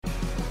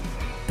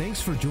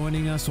Thanks for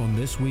joining us on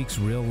this week's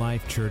Real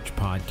Life Church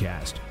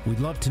podcast. We'd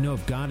love to know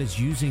if God is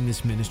using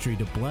this ministry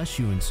to bless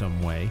you in some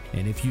way,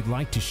 and if you'd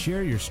like to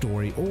share your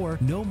story or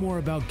know more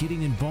about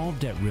getting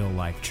involved at Real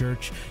Life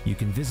Church, you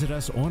can visit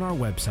us on our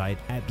website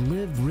at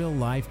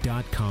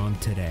livereallife.com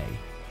today.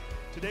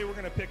 Today we're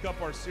going to pick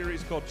up our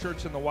series called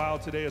Church in the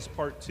Wild. Today is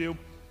part 2.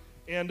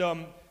 And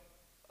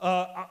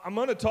I'm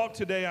going to talk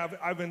today,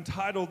 I've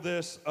entitled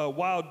this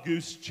Wild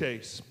Goose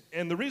Chase.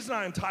 And the reason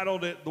I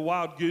entitled it The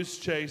Wild Goose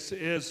Chase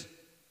is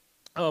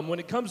when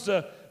it comes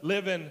to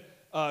living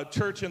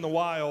church in the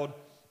wild,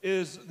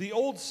 is the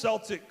old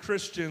Celtic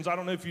Christians, I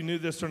don't know if you knew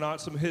this or not,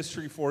 some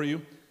history for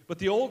you, but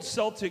the old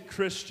Celtic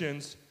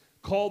Christians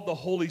called the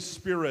Holy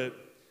Spirit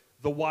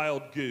the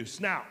wild goose.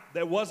 Now,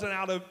 that wasn't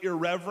out of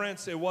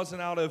irreverence, it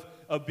wasn't out of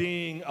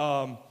being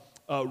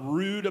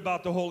rude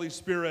about the Holy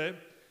Spirit,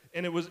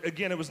 and it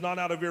was not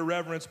out of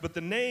irreverence, but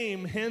the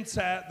name hints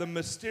at the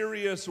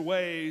mysterious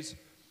ways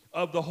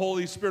of the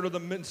Holy Spirit, or the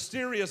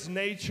mysterious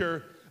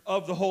nature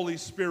of the Holy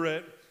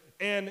Spirit,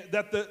 and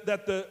that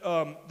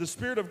the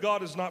Spirit of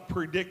God is not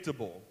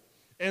predictable,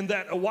 and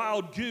that a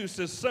wild goose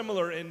is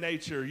similar in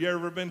nature. You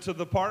ever been to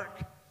the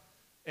park?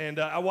 And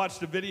I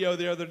watched a video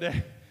the other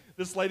day.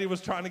 This lady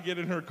was trying to get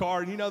in her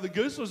car, and the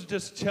goose was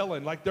just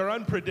chilling. Like, they're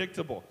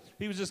unpredictable.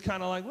 He was just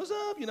kind of like, "What's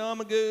up?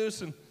 I'm a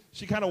goose." And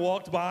she kind of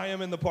walked by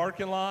him in the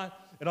parking lot,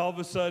 and all of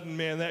a sudden,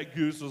 man, that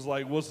goose was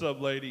like, "What's up,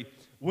 lady?"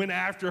 Went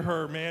after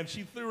her, man.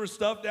 She threw her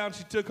stuff down.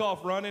 She took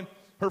off running.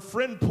 Her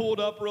friend pulled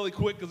up really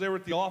quick because they were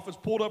at the office,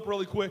 pulled up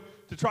really quick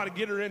to try to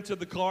get her into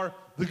the car.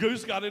 The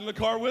goose got in the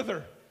car with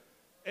her.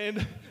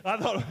 And I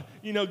thought,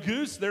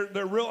 goose,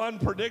 they're real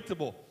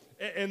unpredictable.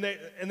 And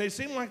they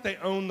seem like they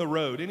own the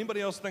road. Anybody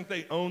else think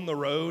they own the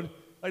road?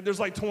 Like, there's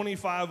like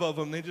 25 of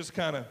them. They just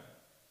kind of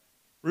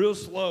real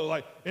slow.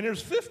 And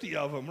there's 50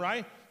 of them,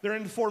 right? They're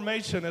in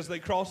formation as they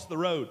cross the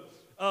road.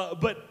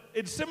 But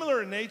it's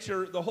similar in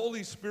nature. The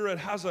Holy Spirit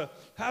has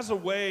a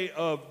way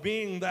of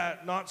being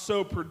that not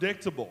so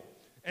predictable.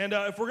 And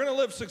if we're going to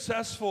live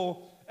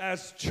successful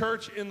as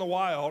church in the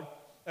wild,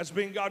 as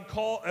being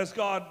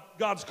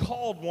God's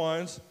called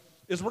ones,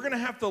 is we're going to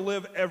have to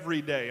live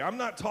every day. I'm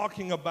not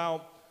talking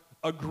about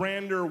a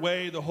grander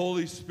way, the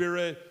Holy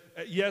Spirit.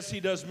 Yes, he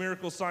does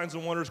miracles, signs,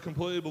 and wonders,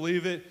 completely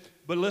believe it.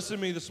 But listen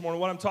to me this morning.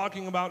 What I'm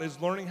talking about is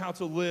learning how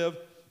to live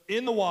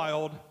in the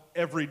wild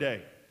every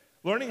day.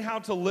 Learning how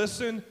to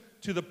listen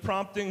to the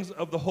promptings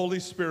of the Holy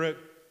Spirit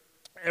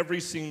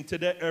every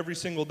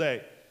single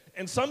day.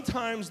 And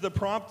sometimes the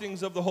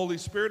promptings of the Holy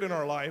Spirit in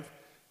our life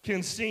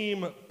can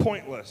seem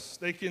pointless.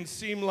 They can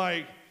seem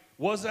like,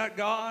 was that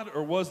God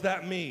or was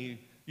that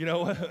me?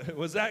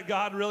 Was that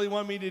God really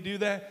want me to do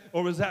that,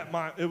 or was that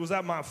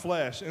my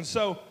flesh? And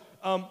so,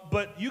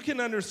 but you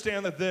can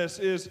understand that this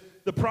is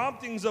the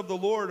promptings of the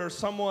Lord are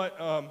somewhat,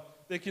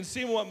 they can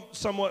seem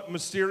somewhat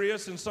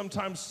mysterious and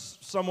sometimes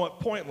somewhat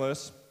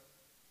pointless.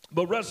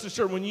 But rest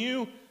assured, when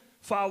you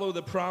follow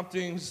the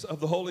promptings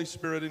of the Holy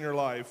Spirit in your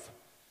life,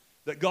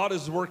 that God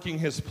is working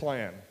his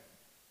plan.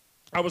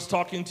 I was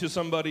talking to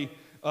somebody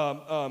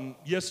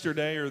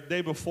yesterday or the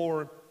day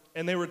before,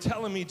 and they were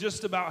telling me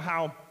just about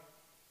how,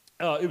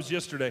 it was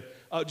yesterday,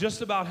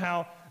 just about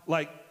how,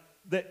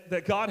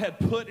 that God had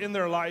put in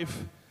their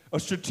life a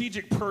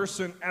strategic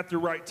person at the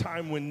right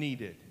time when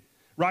needed,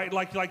 right?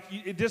 Like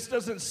it just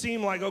doesn't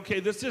seem like, okay,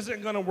 this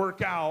isn't going to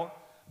work out,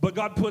 but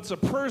God puts a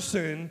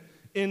person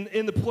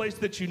in the place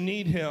that you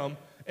need him.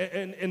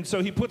 And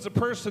so he puts a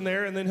person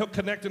there, and then he'll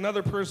connect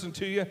another person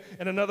to you,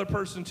 and another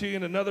person to you,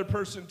 and another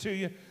person to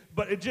you.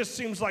 But it just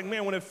seems like,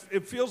 man, when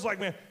it feels like,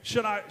 man,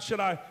 should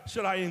I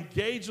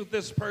engage with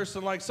this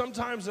person? Like,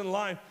 sometimes in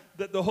life,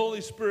 that the Holy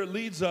Spirit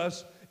leads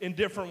us in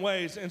different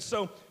ways. And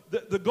so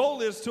the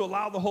goal is to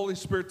allow the Holy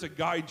Spirit to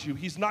guide you.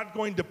 He's not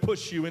going to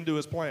push you into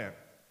his plan.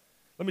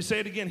 Let me say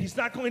it again. He's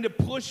not going to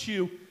push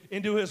you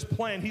into his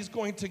plan. He's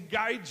going to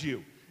guide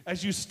you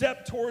as you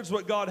step towards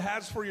what God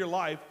has for your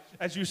life.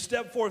 As you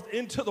step forth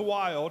into the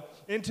wild,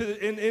 into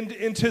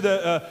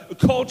the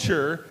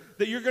culture,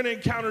 that you're going to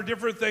encounter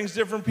different things,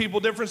 different people,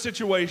 different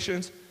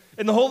situations.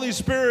 And the Holy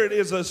Spirit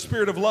is a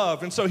spirit of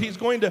love. And so he's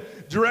going to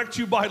direct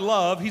you by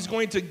love. He's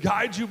going to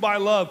guide you by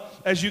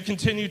love as you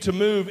continue to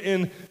move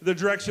in the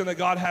direction that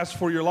God has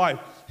for your life.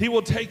 He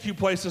will take you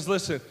places.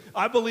 Listen,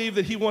 I believe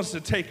that he wants to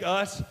take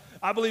us.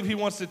 I believe he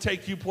wants to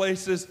take you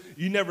places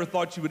you never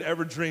thought you would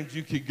ever dream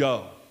you could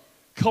go.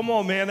 Come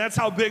on, man. That's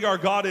how big our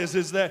God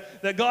is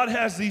that God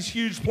has these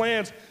huge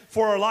plans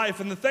for our life.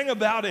 And the thing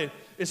about it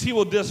is he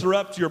will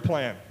disrupt your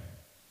plan.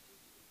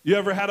 You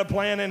ever had a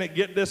plan and it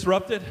get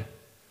disrupted?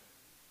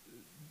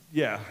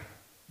 Yeah.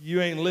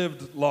 You ain't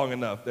lived long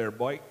enough there,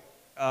 boy.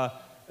 But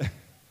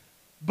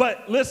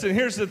listen,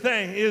 here's the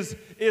thing, is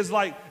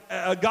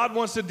God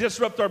wants to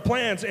disrupt our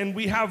plans, and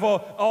we have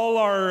all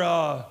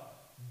our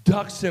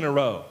ducks in a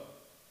row.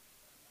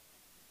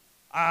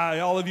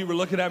 All of you were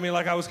looking at me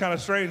like I was kind of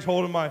strange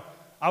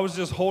I was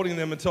just holding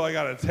them until I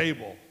got a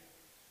table,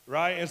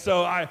 right? And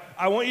so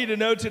I want you to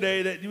know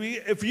today that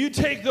if you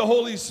take the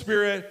Holy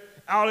Spirit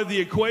out of the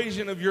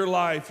equation of your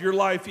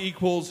life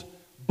equals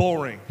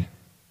boring.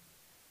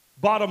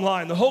 Bottom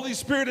line, the Holy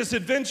Spirit is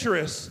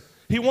adventurous.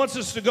 He wants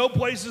us to go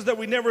places that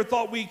we never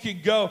thought we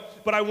could go.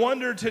 But I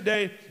wonder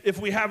today if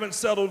we haven't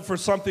settled for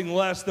something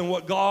less than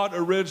what God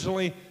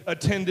originally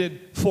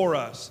intended for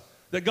us.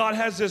 That God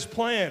has this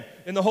plan,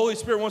 and the Holy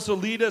Spirit wants to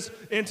lead us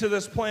into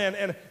this plan.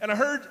 And I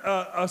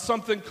heard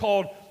something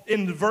called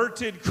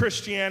inverted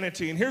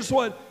Christianity. And here's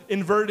what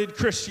inverted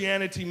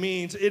Christianity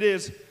means. It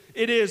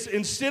is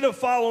instead of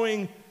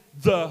following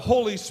the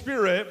Holy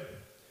Spirit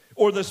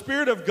or the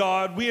Spirit of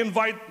God, we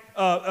invite,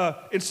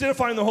 instead of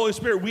finding the Holy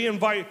Spirit, we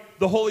invite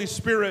the Holy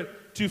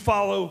Spirit to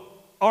follow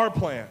our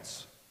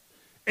plans.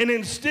 And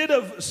instead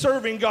of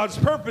serving God's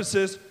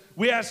purposes,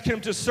 we ask him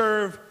to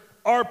serve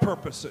our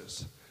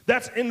purposes.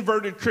 That's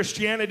inverted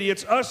Christianity.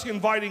 It's us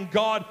inviting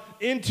God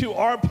into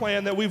our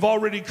plan that we've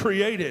already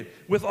created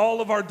with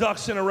all of our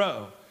ducks in a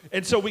row.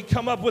 And so we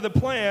come up with a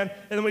plan,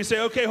 and then we say,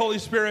 okay, Holy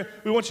Spirit,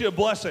 we want you to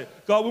bless it.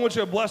 God, we want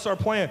you to bless our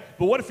plan.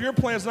 But what if your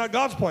plan's not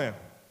God's plan?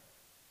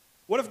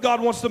 What if God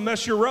wants to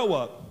mess your row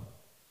up?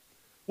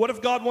 What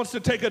if God wants to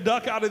take a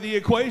duck out of the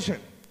equation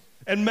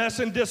and mess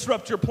and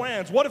disrupt your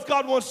plans? What if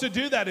God wants to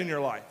do that in your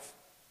life?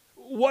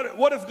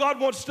 What if God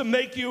wants to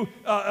make you,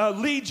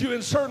 lead you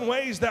in certain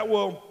ways that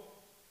will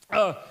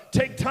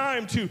take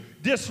time to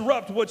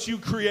disrupt what you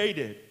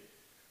created?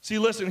 See,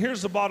 listen,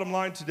 here's the bottom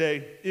line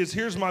today,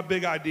 here's my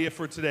big idea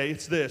for today.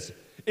 It's this.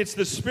 It's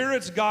the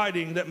Spirit's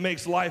guiding that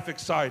makes life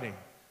exciting.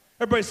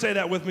 Everybody say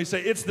that with me.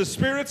 Say, it's the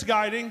Spirit's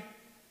guiding.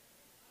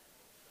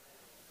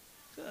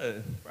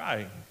 Good,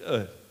 right,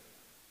 good.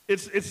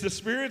 It's the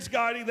Spirit's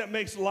guiding that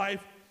makes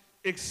life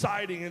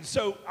exciting. And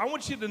so I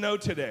want you to know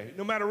today,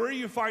 no matter where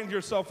you find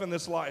yourself in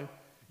this life,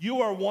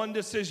 you are one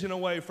decision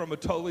away from a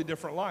totally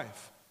different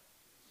life.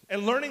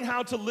 And learning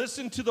how to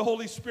listen to the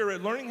Holy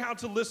Spirit, learning how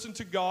to listen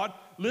to God,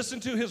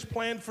 listen to his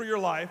plan for your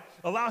life,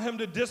 allow him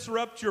to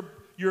disrupt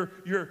your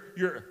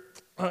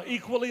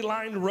equally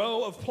lined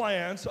row of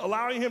plans,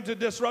 allowing him to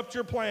disrupt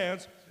your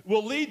plans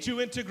will lead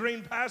you into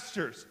green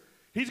pastures.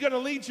 He's going to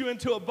lead you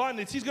into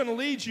abundance. He's going to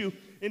lead you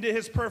into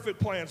his perfect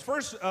plans.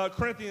 1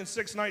 Corinthians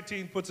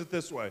 6:19 puts it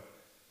this way.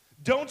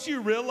 Don't you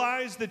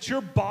realize that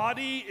your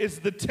body is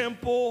the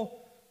temple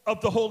of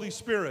the Holy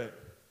Spirit,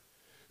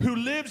 who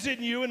lives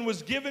in you and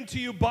was given to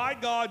you by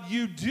God?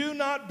 You do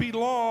not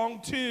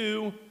belong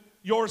to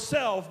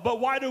yourself. But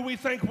why do we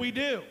think we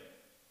do?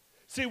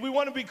 See, we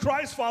want to be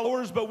Christ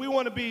followers, but we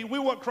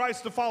want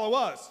Christ to follow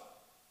us.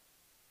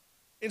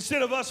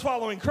 Instead of us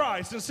following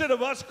Christ, instead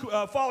of us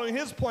following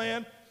his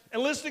plan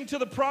and listening to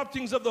the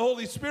promptings of the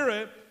Holy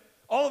Spirit,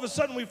 all of a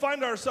sudden we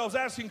find ourselves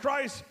asking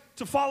Christ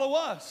to follow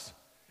us.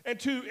 We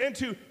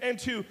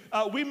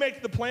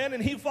make the plan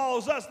and he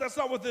follows us. That's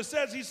not what this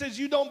says. He says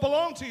you don't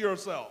belong to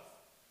yourself.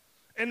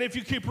 And if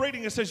you keep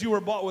reading, it says you were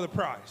bought with a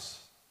price.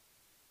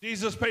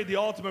 Jesus paid the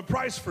ultimate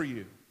price for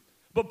you.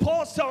 But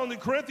Paul's telling the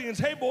Corinthians,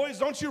 hey boys,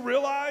 don't you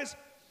realize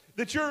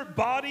that your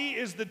body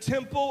is the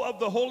temple of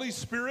the Holy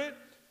Spirit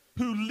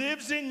who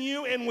lives in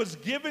you and was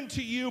given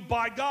to you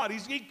by God?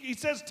 He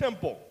says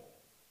temple,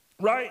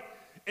 right?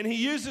 And he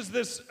uses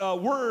this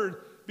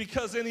word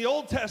because in the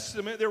Old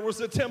Testament there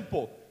was a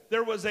temple.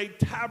 There was a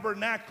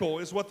tabernacle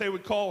is what they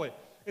would call it.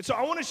 And so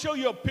I want to show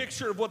you a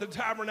picture of what the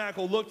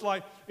tabernacle looked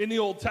like in the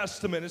Old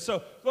Testament. And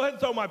so go ahead and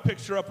throw my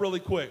picture up really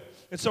quick.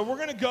 And so we're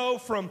going to go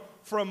from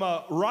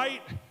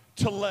right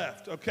to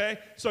left, okay?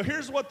 So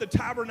here's what the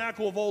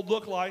tabernacle of old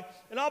looked like.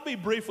 And I'll be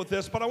brief with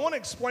this, but I want to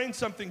explain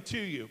something to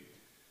you.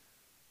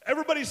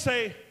 Everybody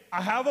say,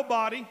 I have a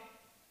body.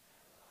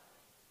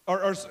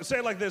 Or say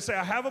it like this. Say,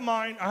 I have a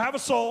mind. I have a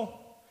soul.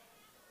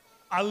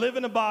 I live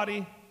in a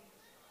body.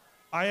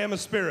 I am a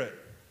spirit.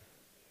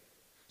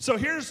 So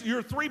here's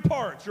your three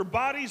parts, your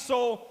body,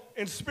 soul,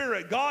 and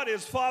spirit. God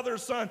is Father,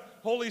 Son,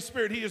 Holy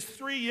Spirit. He is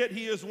three, yet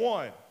he is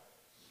one.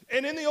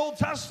 And in the Old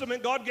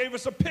Testament, God gave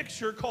us a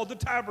picture called the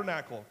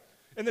tabernacle.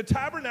 And the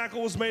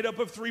tabernacle was made up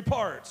of three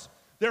parts.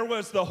 There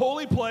was the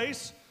holy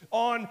place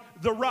on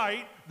the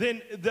right.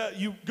 Then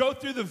you go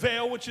through the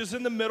veil, which is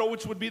in the middle,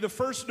 which would be the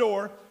first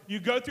door. You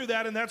go through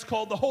that, and that's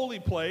called the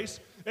holy place.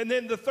 And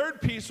then the third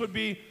piece would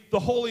be the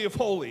Holy of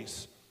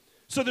Holies.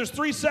 So there's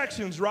three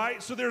sections,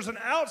 right? So there's an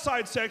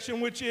outside section,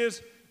 which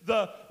is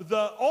the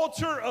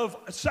altar of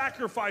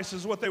sacrifice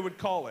is what they would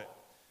call it.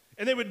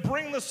 And they would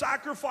bring the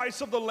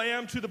sacrifice of the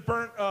lamb to the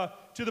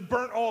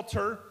burnt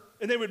altar,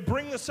 and they would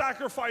bring the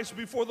sacrifice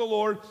before the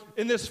Lord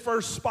in this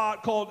first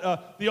spot called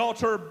the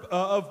altar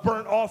of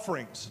burnt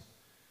offerings.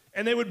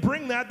 And they would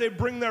bring that, they'd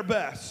bring their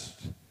best.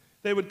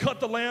 They would cut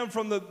the lamb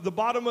from the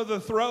bottom of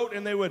the throat,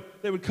 and they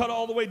would cut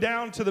all the way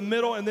down to the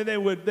middle, and then they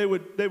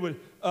would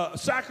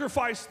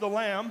sacrifice the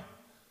lamb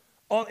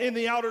in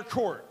the outer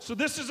court. So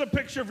this is a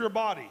picture of your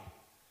body.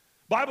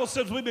 Bible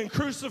says we've been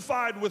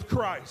crucified with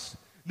Christ.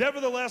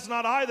 Nevertheless,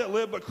 not I that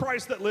live, but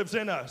Christ that lives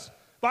in us.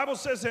 Bible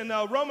says in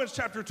Romans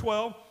chapter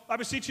 12, I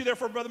beseech you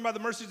therefore, brethren, by the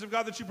mercies of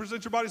God, that you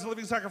present your bodies a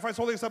living sacrifice,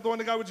 holy, acceptable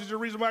unto God, which is your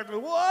reasonable act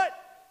of what?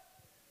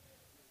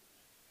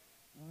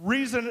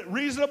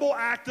 Reasonable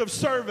act of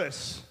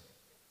service.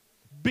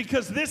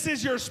 Because this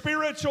is your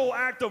spiritual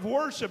act of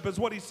worship, is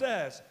what he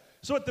says.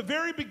 So at the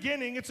very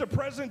beginning, it's a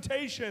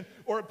presentation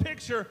or a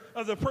picture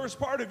of the first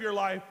part of your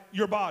life,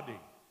 your body.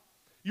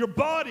 Your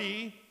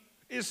body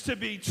is to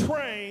be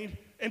trained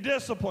and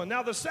disciplined.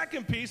 Now, the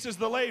second piece is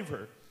the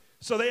laver.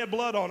 So they had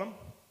blood on them.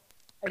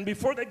 And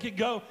before they could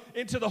go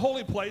into the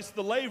holy place,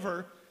 the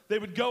laver, they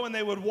would go and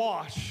they would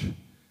wash.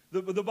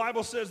 The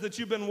Bible says that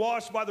you've been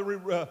washed by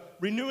the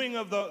renewing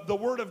of the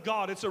Word of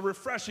God. It's a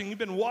refreshing. You've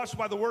been washed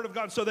by the Word of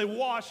God. So they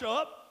wash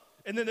up,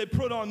 and then they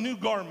put on new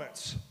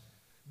garments.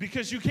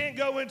 Because you can't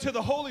go into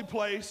the holy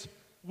place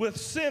with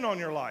sin on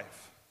your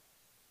life.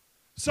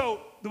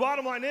 So the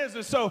bottom line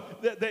is so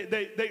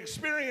they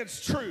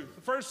experience truth.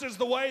 First is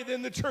the way,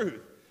 then the truth.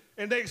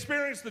 And they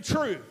experience the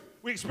truth.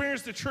 We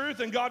experience the truth,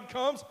 and God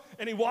comes,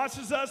 and He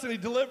washes us, and He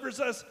delivers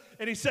us,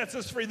 and He sets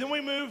us free. Then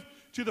we move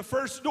to the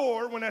first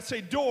door. When I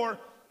say door,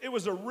 it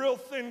was a real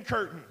thin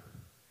curtain.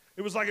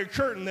 It was like a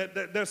curtain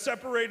that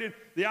separated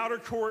the outer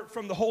court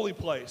from the holy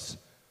place.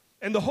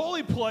 And the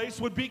holy place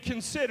would be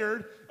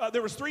considered,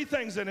 there was three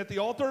things in it: the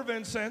altar of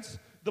incense,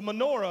 the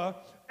menorah,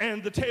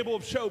 and the table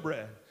of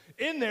showbread.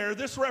 In there,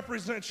 this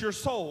represents your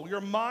soul,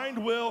 your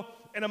mind, will,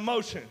 and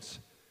emotions.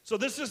 So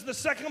this is the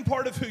second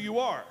part of who you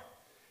are.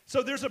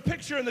 So there's a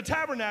picture in the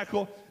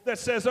tabernacle that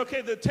says,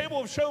 okay, the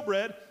table of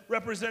showbread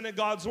represented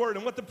God's word.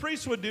 And what the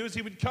priest would do is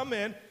he would come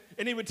in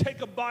and he would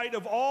take a bite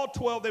of all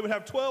 12. They would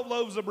have 12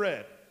 loaves of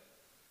bread.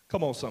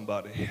 Come on,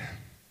 somebody.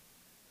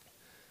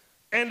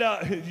 And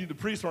the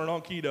priests weren't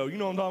on keto. You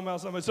know what I'm talking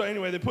about? Somebody. So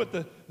anyway, they put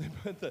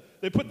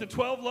the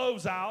 12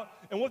 loaves out.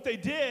 And what they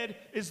did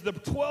is the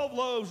 12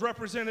 loaves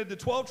represented the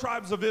 12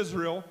 tribes of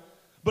Israel,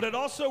 but it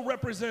also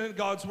represented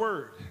God's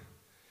word.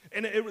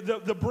 And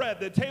the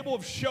bread, the table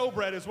of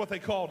showbread is what they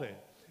called it.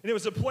 And it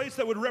was a place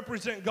that would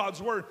represent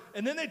God's word.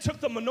 And then they took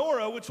the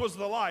menorah, which was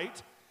the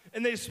light,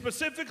 and they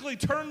specifically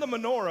turned the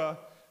menorah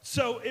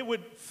so it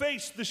would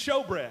face the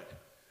showbread.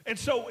 And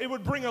so it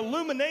would bring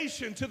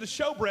illumination to the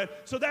showbread.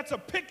 So that's a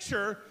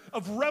picture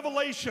of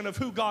revelation of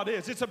who God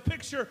is. It's a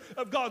picture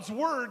of God's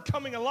word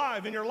coming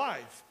alive in your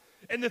life.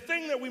 And the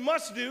thing that we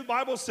must do, the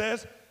Bible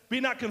says, be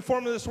not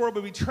conformed to this world,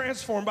 but be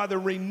transformed by the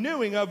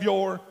renewing of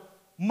your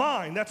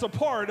mind. That's a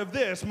part of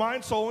this,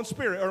 mind, soul, and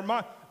spirit, or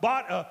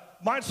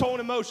mind, soul, and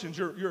emotions.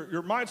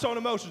 Your mind, soul, and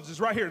emotions is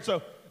right here.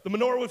 So the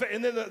menorah, was,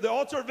 and then the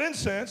altar of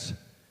incense,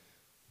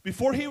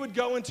 before he would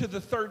go into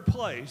the third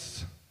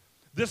place,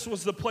 this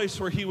was the place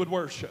where he would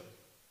worship.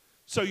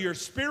 So your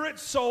spirit,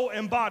 soul,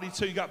 and body.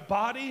 So you got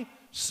body,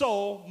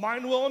 soul,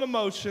 mind, will, and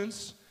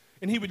emotions.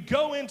 And he would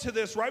go into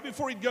this right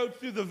before he'd go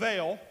through the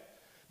veil.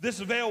 This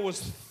veil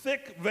was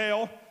thick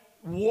veil,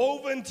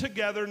 woven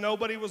together.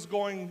 Nobody was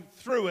going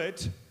through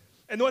it.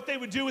 And what they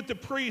would do with the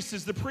priests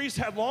is the priests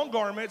had long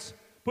garments,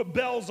 put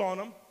bells on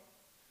them,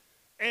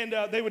 and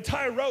they would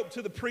tie a rope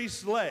to the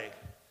priest's leg,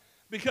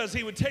 because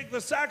he would take the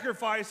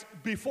sacrifice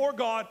before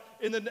God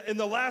in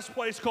the last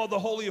place called the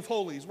Holy of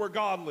Holies, where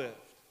God lived.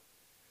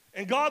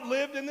 And God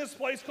lived in this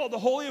place called the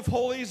Holy of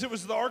Holies. It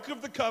was the Ark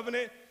of the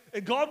Covenant.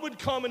 And God would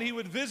come and he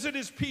would visit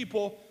his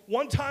people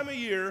one time a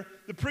year.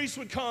 The priests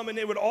would come and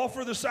they would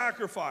offer the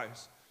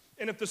sacrifice.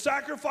 And if the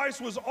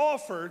sacrifice was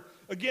offered,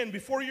 again,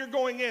 before you're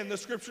going in, the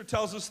scripture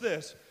tells us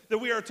this, that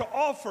we are to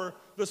offer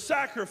the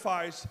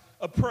sacrifice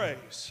of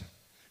praise.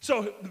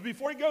 So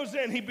before he goes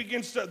in, he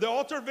begins to, the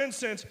altar of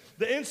incense,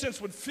 the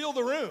incense would fill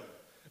the room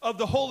of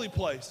the holy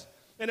place.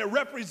 And it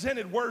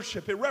represented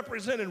worship. It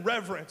represented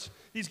reverence.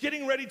 He's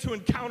getting ready to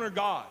encounter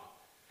God.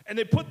 And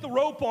they put the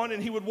rope on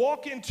and he would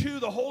walk into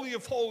the Holy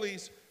of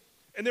Holies.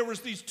 And there was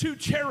these two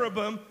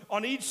cherubim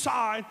on each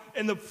side,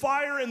 and the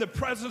fire and the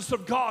presence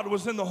of God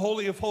was in the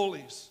Holy of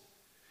Holies.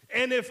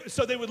 And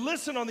so they would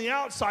listen on the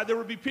outside. There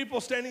would be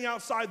people standing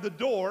outside the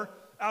door,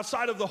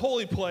 outside of the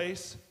holy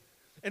place.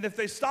 And if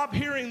they stopped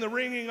hearing the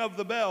ringing of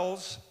the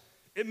bells,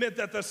 it meant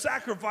that the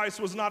sacrifice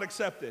was not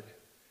accepted.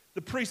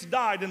 The priest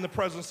died in the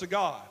presence of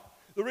God.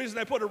 The reason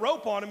they put a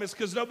rope on him is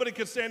because nobody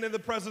could stand in the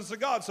presence of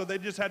God, so they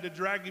just had to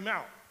drag him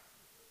out.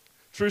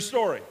 True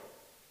story.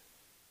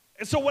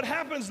 And so what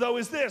happens, though,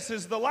 is this,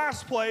 is the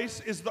last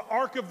place is the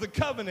Ark of the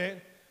Covenant.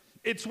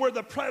 It's where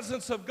the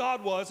presence of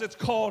God was. It's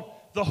called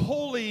the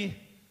Holy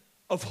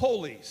of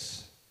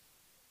Holies.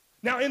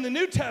 Now, in the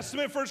New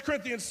Testament, 1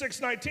 Corinthians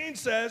 6:19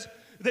 says,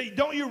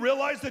 don't you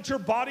realize that your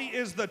body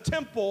is the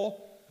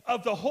temple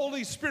of the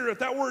Holy Spirit?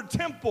 That word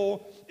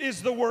temple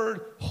is the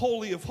word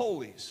Holy of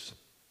Holies.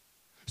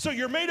 So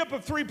you're made up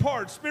of three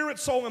parts, spirit,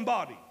 soul, and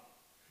body.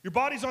 Your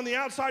body's on the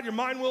outside, your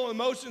mind, will, and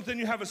emotions. Then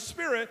you have a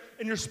spirit,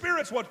 and your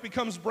spirit's what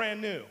becomes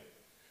brand new.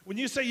 When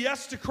you say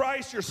yes to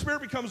Christ, your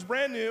spirit becomes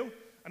brand new.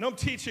 I know I'm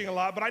teaching a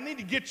lot, but I need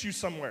to get you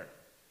somewhere.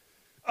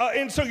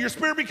 And so your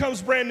spirit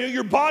becomes brand new.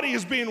 Your body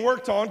is being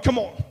worked on. Come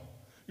on.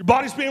 Your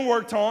body's being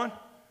worked on.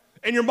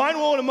 And your mind,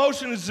 will, and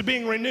emotion is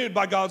being renewed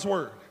by God's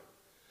word.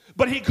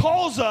 But he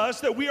calls us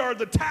that we are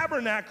the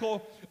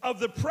tabernacle of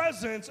the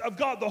presence of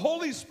God. The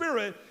Holy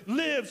Spirit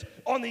lives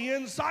on the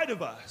inside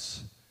of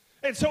us.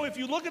 And so if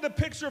you look at the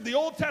picture of the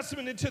Old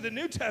Testament into the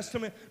New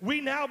Testament,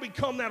 we now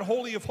become that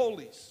Holy of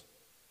Holies.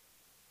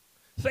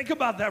 Think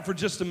about that for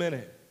just a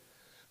minute.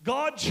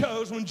 God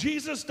chose, when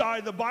Jesus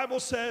died, the Bible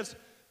says,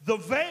 the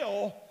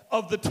veil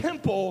of the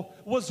temple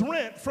was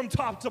rent from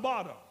top to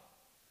bottom.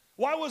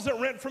 Why was it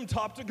rent from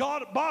top to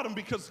bottom?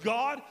 Because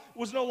God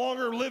was no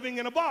longer living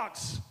in a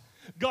box.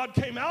 God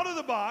came out of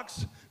the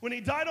box when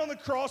he died on the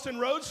cross and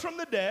rose from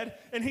the dead,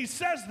 and he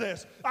says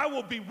this, I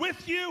will be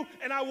with you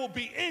and I will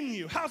be in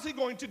you. How's he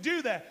going to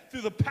do that?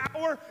 Through the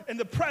power and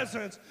the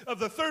presence of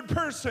the third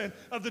person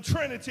of the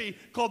Trinity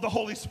called the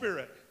Holy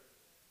Spirit.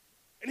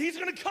 And he's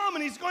going to come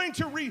and he's going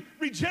to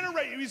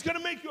regenerate you. He's going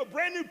to make you a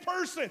brand new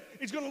person.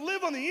 He's going to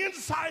live on the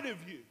inside of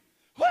you.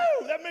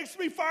 Woo, that makes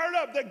me fired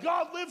up that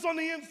God lives on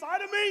the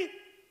inside of me.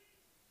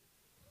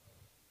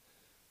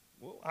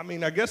 Well, I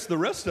mean, I guess the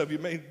rest of you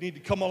may need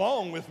to come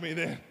along with me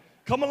then.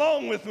 Come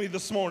along with me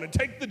this morning.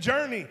 Take the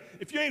journey.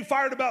 If you ain't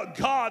fired about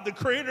God, the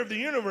creator of the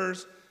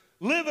universe,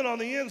 living on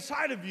the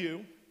inside of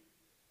you,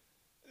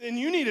 then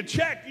you need to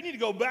check. You need to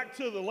go back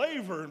to the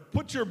laver and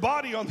put your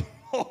body on the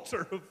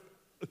altar of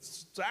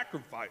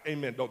sacrifice.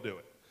 Amen. Don't do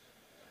it.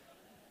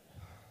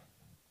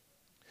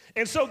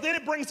 And so then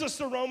it brings us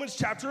to Romans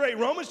chapter 8.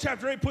 Romans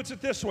chapter 8 puts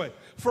it this way.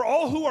 For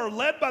all who are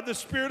led by the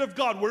Spirit of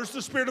God, where's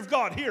the Spirit of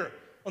God? Here,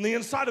 on the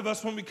inside of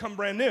us when we become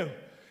brand new.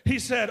 He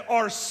said,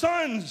 are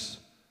sons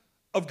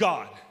of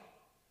God.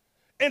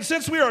 And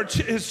since we are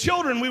his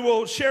children, we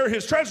will share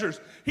his treasures.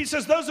 He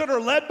says those that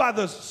are led by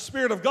the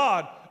Spirit of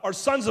God are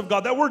sons of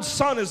God. That word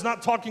son is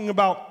not talking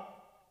about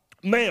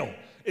male.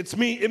 It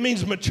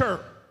means mature.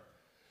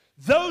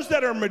 Those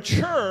that are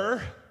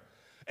mature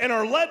and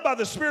are led by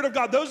the Spirit of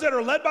God, those that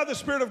are led by the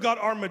Spirit of God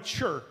are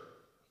mature.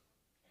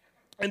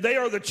 And they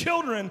are the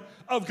children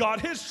of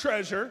God, his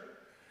treasure.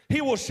 He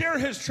will share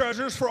his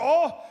treasures, for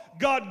all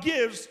God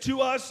gives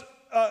to us,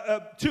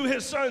 to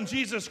his son,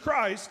 Jesus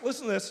Christ,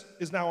 listen to this,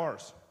 is now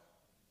ours.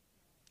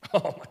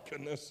 Oh my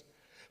goodness.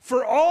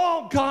 For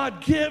all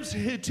God gives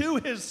to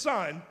his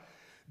son,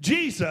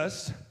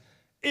 Jesus,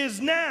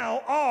 is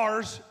now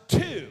ours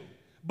too.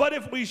 But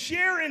if we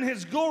share in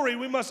his glory,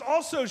 we must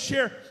also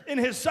share in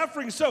his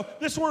suffering. So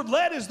this word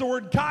led is the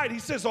word guide. He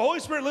says the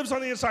Holy Spirit lives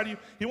on the inside of you.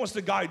 He wants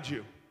to guide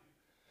you.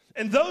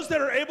 And those that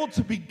are able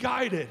to be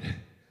guided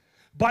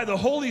by the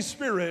Holy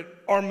Spirit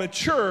are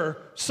mature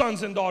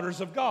sons and daughters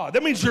of God.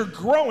 That means you're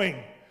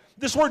growing.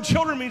 This word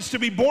children means to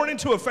be born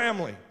into a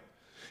family.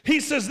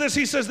 He says this,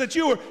 he says that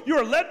you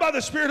are led by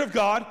the Spirit of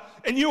God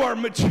and you are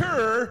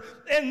mature,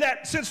 and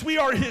that since we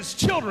are his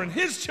children,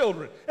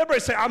 everybody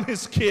say, I'm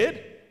his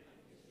kid.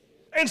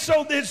 And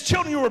so his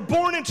children, you were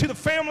born into the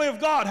family of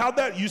God. How'd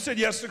that? You said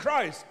yes to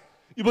Christ.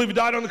 You believe he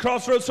died on the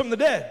cross, rose from the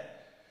dead.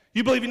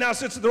 You believe he now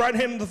sits at the right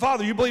hand of the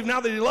Father. You believe now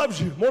that he loves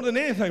you more than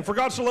anything. For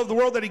God so loved the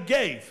world that he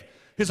gave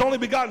his only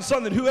begotten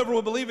Son, that whoever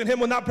will believe in him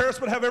will not perish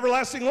but have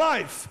everlasting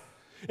life.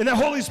 And the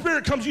Holy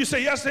Spirit comes, you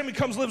say yes to him, he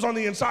comes, lives on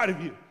the inside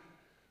of you.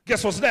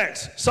 Guess what's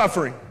next?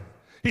 Suffering.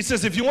 He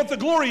says if you want the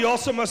glory, you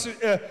also must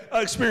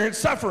experience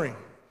suffering.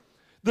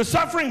 The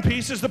suffering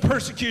piece is the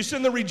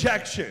persecution, the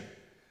rejection.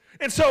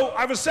 And so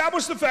I've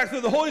established the fact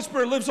that the Holy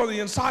Spirit lives on the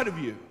inside of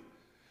you,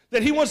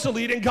 that he wants to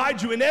lead and guide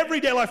you in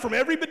everyday life, from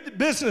every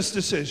business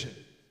decision,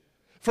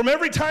 from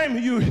every time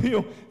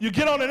you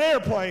get on an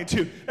airplane,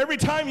 to every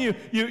time you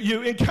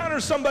encounter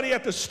somebody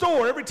at the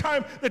store, every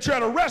time that you're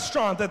at a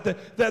restaurant, that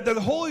the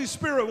Holy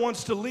Spirit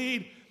wants to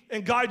lead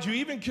and guide you,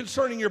 even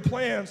concerning your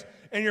plans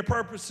and your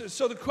purposes.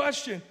 So the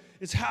question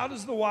is, how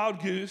does the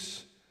wild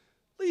goose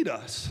lead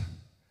us?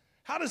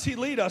 How does he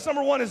lead us?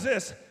 Number one is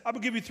this. I will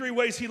give you 3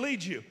 ways he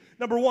leads you.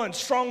 Number one,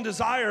 strong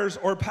desires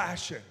or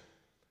passion.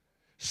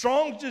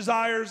 Strong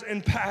desires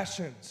and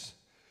passions.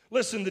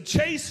 Listen, the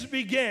chase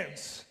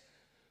begins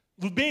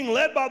with being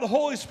led by the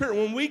Holy Spirit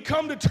when we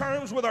come to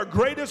terms with our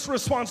greatest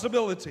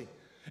responsibility.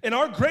 And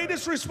our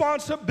greatest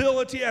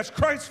responsibility as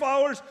Christ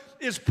followers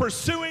is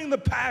pursuing the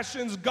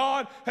passions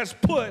God has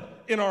put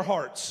in our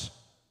hearts.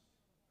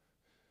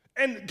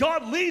 And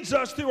God leads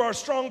us through our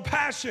strong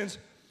passions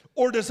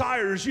or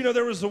desires. You know,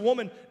 there was a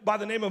woman by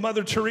the name of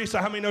Mother Teresa.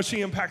 How many know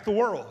she impacted the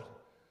world?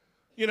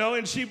 You know,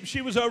 and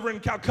she was over in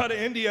Calcutta,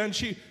 India, and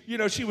she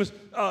was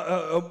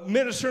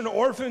ministering to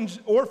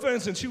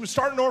orphans, and she was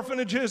starting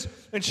orphanages,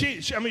 and she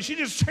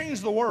just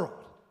changed the world.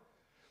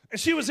 And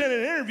she was in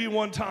an interview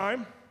one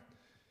time,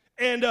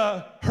 and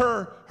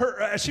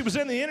as she was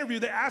in the interview,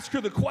 they asked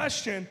her the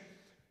question,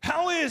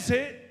 how is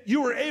it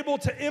you were able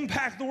to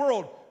impact the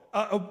world?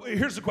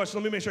 Here's the question.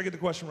 Let me make sure I get the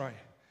question right.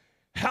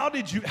 How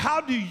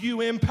do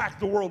you impact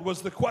the world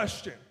was the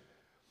question.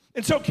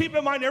 And so keep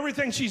in mind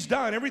everything she's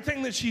done,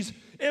 everything that she's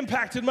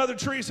impacted Mother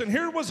Teresa. And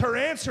here was her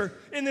answer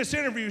in this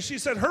interview. She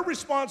said her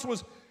response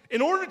was,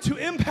 in order to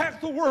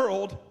impact the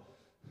world,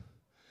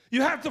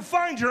 you have to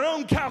find your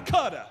own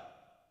Calcutta.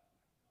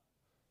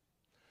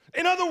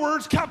 In other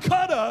words,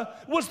 Calcutta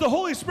was the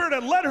Holy Spirit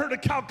that led her to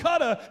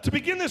Calcutta to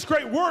begin this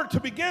great work, to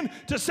begin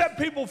to set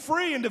people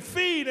free and to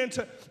feed and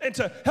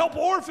to help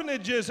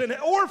orphanages and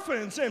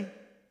orphans and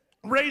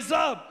raise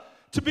up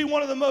to be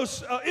one of the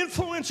most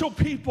influential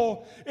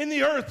people in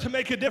the earth to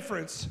make a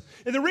difference.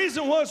 And the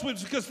reason was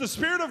because the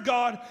Spirit of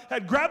God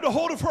had grabbed a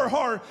hold of her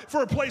heart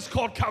for a place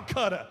called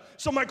Calcutta.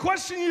 So my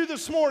question to you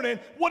this morning,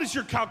 what is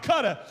your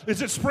Calcutta?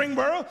 Is it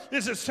Springboro?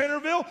 Is it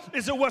Centerville?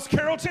 Is it West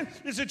Carrollton?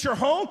 Is it your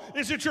home?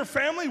 Is it your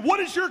family? What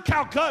is your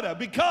Calcutta?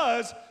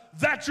 Because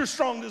that's your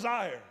strong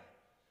desire.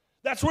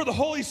 That's where the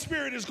Holy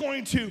Spirit is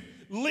going to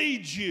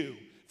lead you.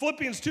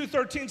 Philippians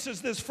 2:13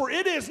 says this, "For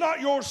it is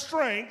not your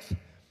strength,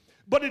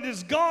 but it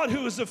is God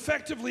who is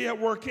effectively at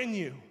work in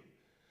you,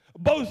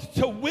 both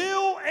to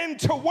will and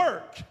to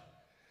work."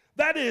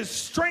 That is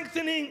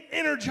strengthening,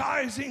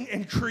 energizing,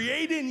 and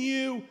creating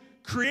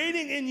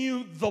in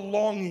you the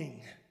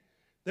longing.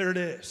 There it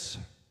is.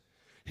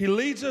 He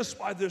leads us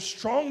by this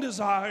strong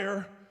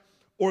desire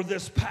or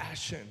this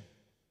passion,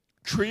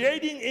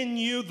 creating in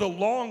you the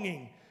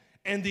longing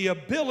and the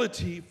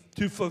ability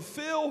to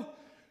fulfill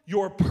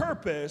your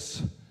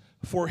purpose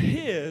for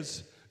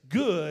His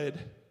good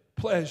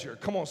pleasure.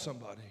 Come on,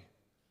 somebody.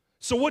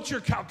 So what's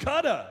your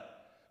Calcutta?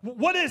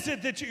 What is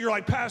it that you're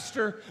like,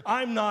 "Pastor,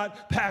 I'm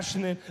not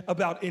passionate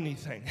about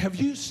anything"? Have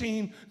you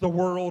seen the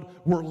world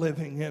we're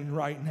living in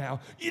right now?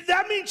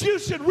 That means you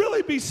should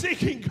really be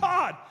seeking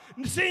God.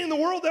 And seeing the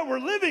world that we're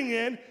living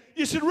in,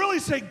 you should really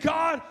say,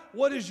 "God,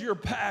 what is your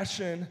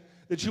passion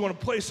that you want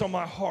to place on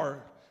my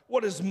heart?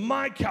 What is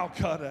my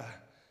Calcutta?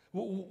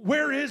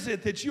 Where is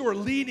it that you are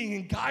leading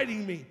and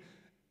guiding me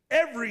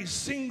every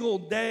single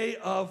day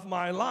of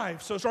my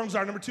life?" So strong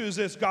desire number 2 is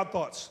this: God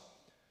thoughts.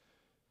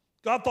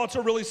 God thoughts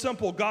are really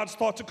simple. God's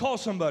thought to call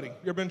somebody. You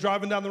ever been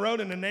driving down the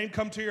road and a name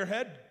come to your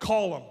head?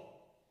 Call them.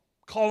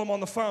 Call them on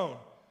the phone.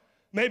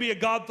 Maybe a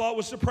God thought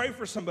was to pray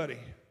for somebody.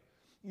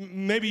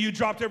 Maybe you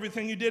dropped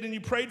everything you did and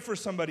you prayed for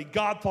somebody.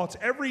 God thoughts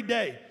every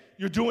day.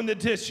 You're doing the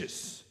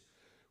dishes.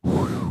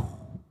 Whew.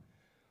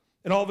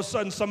 And all of a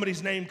sudden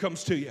somebody's name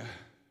comes to you.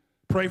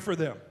 Pray for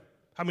them.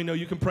 How many know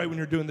you can pray when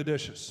you're doing the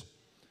dishes?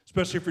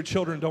 Especially if your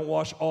children don't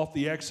wash off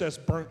the excess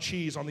burnt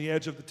cheese on the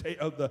edge of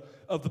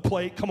the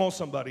plate. Come on,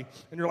 somebody.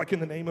 And you're like, "In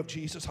the name of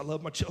Jesus, I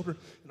love my children,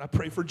 and I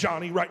pray for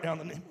Johnny right now in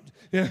the name of..."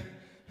 Yeah.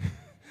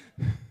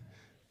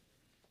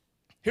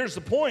 Here's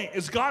the point,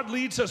 is God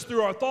leads us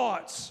through our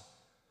thoughts.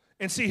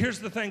 And see, here's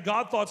the thing.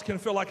 God thoughts can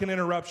feel like an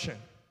interruption.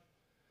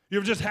 You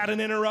ever just had an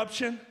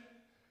interruption?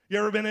 You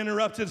ever been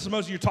interrupted?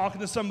 Suppose you're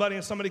talking to somebody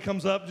and somebody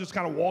comes up and just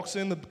kind of walks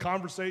in the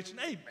conversation.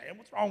 "Hey, man,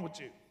 what's wrong with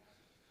you?"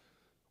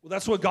 Well,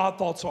 that's what God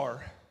thoughts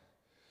are.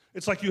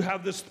 It's like you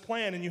have this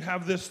plan and you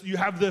have this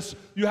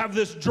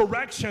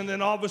direction,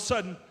 and all of a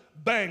sudden,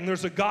 bang,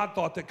 there's a God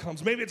thought that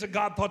comes. Maybe it's a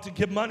God thought to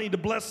give money to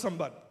bless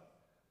somebody.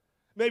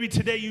 Maybe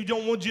today you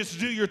don't want to just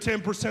do your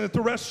 10% at the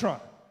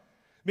restaurant.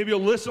 Maybe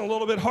you'll listen a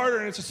little bit harder,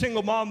 and it's a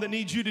single mom that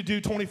needs you to do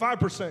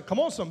 25%. Come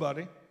on,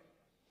 somebody.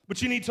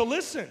 But you need to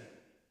listen.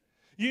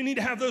 You need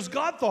to have those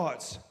God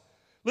thoughts.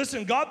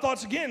 Listen, God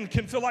thoughts, again,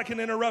 can feel like an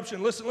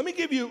interruption. Listen, let me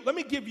give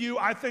you,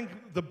 I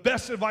think, the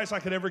best advice I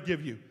could ever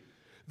give you.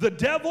 The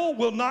devil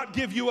will not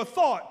give you a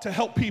thought to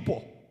help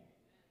people.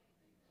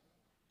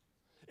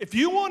 If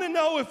you want to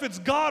know if it's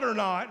God or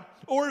not,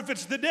 or if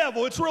it's the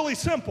devil, it's really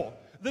simple.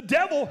 The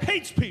devil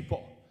hates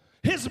people.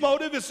 His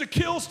motive is to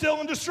kill, steal,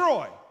 and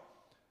destroy.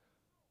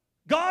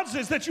 God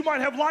says that you might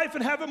have life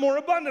and have it more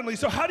abundantly.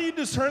 So how do you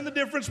discern the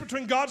difference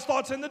between God's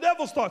thoughts and the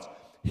devil's thoughts?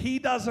 He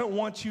doesn't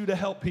want you to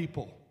help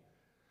people.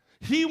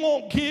 He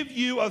won't give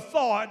you a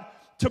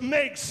thought to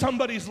make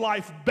somebody's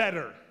life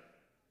better.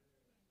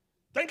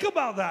 Think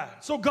about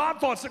that. So God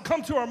thoughts that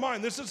come to our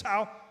mind, this is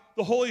how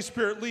the Holy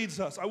Spirit leads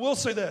us. I will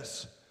say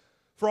this,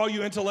 for all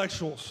you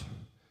intellectuals,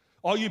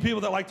 all you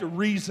people that like to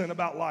reason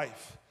about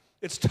life,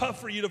 it's tough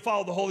for you to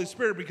follow the Holy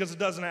Spirit because it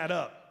doesn't add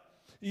up.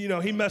 You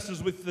know, He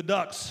messes with the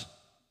ducks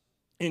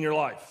in your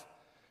life,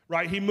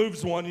 right? He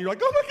moves one, and you're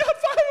like, "Oh my God,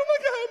 fire, oh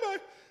my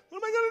God, what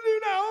am I going to do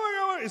now?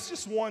 Oh my God." It's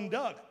just one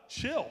duck.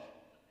 Chill.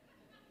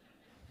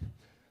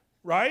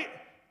 Right?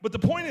 But the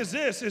point is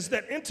this, is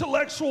that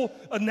intellectual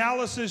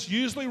analysis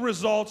usually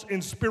results in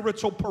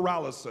spiritual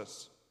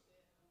paralysis.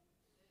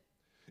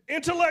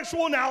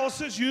 Intellectual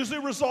analysis usually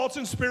results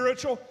in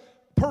spiritual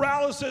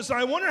paralysis. And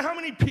I wonder how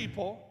many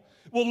people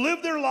will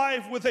live their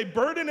life with a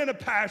burden and a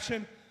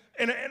passion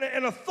and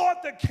a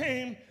thought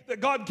that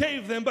God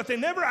gave them, but they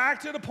never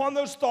acted upon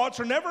those thoughts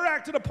or never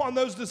acted upon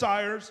those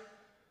desires,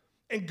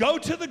 and go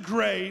to the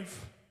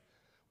grave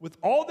with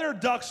all their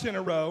ducks in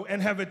a row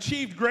and have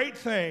achieved great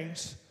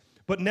things,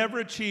 but never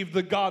achieved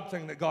the God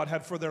thing that God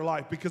had for their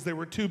life because they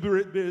were too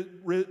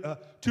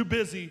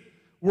busy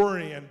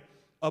worrying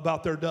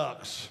about their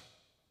ducks.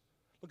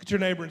 Look at your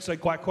neighbor and say,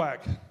 "Quack,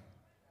 quack."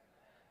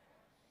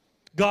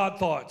 God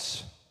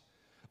thoughts.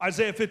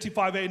 Isaiah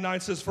 55:8-9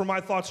 says, "For my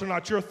thoughts are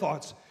not your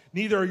thoughts,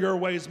 neither are your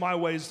ways my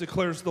ways,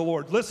 declares the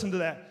Lord." Listen to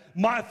that.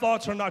 My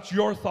thoughts are not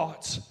your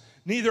thoughts,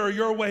 neither are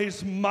your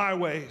ways my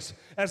ways.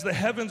 As the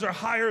heavens are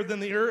higher than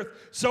the earth,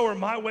 so are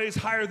my ways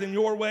higher than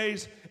your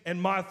ways, and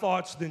my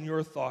thoughts than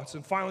your thoughts.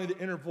 And finally, the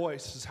inner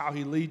voice is how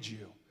He leads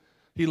you.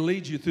 He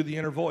leads you through the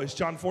inner voice.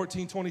 John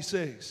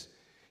 14:26.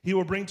 He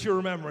will bring to your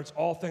remembrance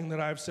all things that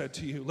I have said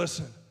to you.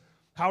 Listen,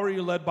 how are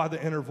you led by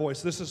the inner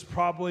voice? This is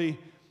probably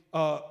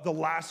the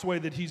last way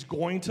that he's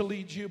going to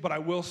lead you, but I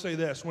will say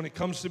this. When it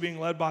comes to being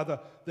led by the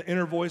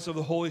inner voice of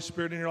the Holy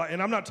Spirit in your life,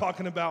 and I'm not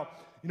talking about,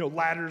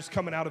 ladders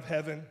coming out of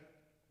heaven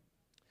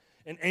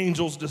and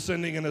angels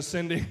descending and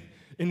ascending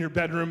in your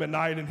bedroom at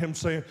night and him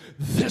saying,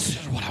 this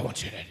is what I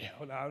want you to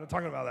do. No, I'm not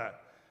talking about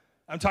that.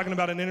 I'm talking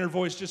about an inner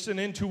voice, just an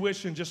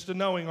intuition, just a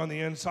knowing on the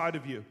inside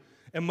of you.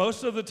 And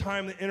most of the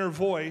time, the inner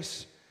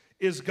voice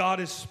is God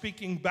is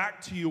speaking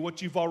back to you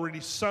what you've already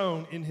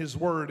sown in his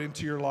word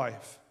into your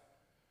life.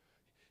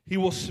 He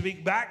will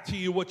speak back to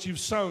you what you've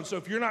sown. So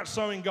if you're not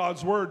sowing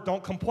God's word,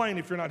 don't complain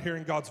if you're not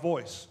hearing God's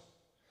voice,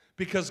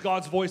 because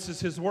God's voice is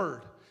his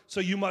word. So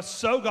you must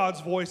sow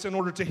God's voice in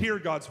order to hear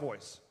God's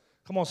voice.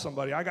 Come on,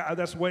 somebody. I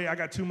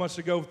got too much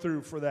to go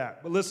through for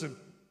that. But listen,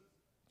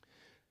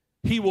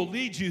 he will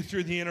lead you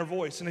through the inner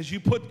voice. And as you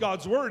put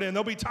God's word in,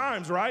 there'll be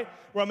times, right,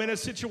 where I'm in a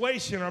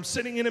situation or I'm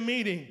sitting in a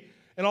meeting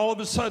and all of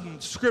a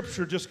sudden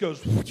scripture just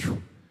goes,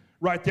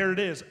 right there it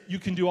is. You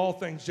can do all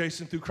things,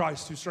 Jason, through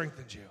Christ who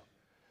strengthens you.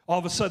 All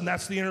of a sudden,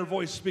 that's the inner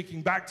voice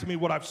speaking back to me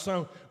what I've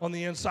sown on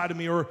the inside of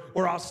me. Or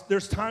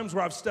there's times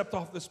where I've stepped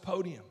off this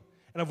podium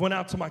and I've went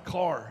out to my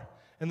car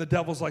and the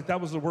devil's like,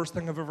 that was the worst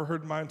thing I've ever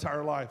heard in my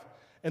entire life.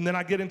 And then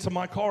I get into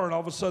my car and all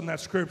of a sudden that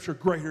scripture,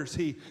 greater is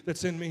he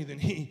that's in me than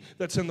he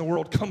that's in the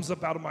world, comes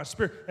up out of my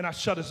spirit and I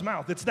shut his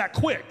mouth. It's that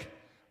quick,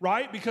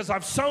 right? Because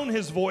I've sown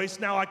his voice,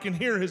 now I can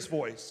hear his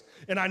voice.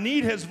 And I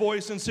need his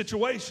voice in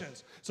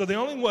situations. So the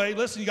only way,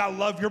 listen, you got to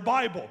love your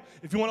Bible.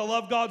 If you want to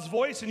love God's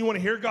voice and you want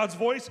to hear God's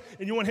voice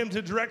and you want him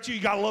to direct you,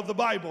 you got to love the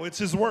Bible. It's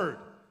his word.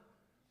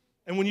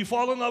 And when you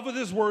fall in love with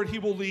his word, he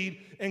will lead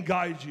and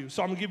guide you.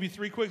 So I'm going to give you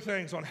 3 quick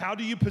things on how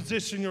do you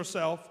position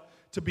yourself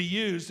to be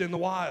used in the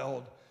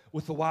wild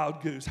with the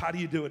wild goose. How do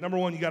you do it? Number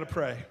 1, you got to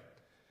pray.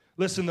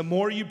 Listen, the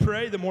more you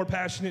pray, the more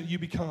passionate you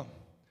become.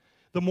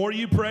 The more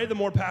you pray, the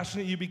more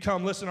passionate you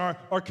become. Listen,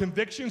 our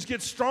convictions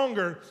get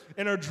stronger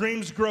and our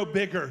dreams grow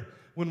bigger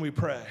when we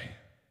pray.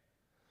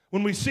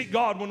 When we seek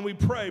God, when we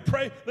pray,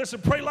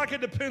 listen, pray like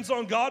it depends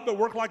on God, but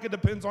work like it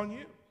depends on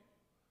you.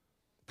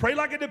 Pray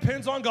like it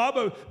depends on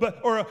God,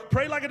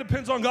 pray like it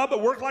depends on God,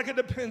 but work like it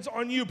depends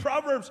on you.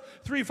 Proverbs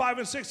 3, 5,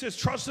 and 6 says,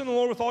 trust in the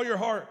Lord with all your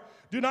heart.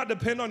 Do not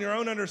depend on your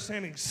own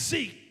understanding.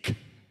 Seek.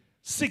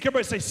 Seek,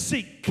 everybody say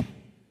seek.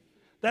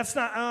 That's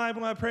not,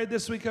 I prayed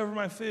this week over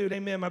my food.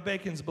 Amen, my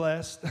bacon's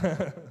blessed.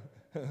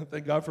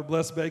 Thank God for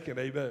blessed bacon,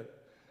 amen.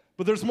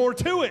 But there's more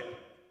to it.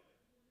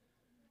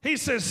 He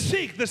says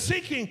seek. The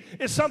seeking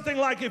is something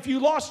like if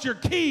you lost your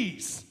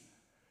keys.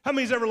 How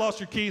many's ever lost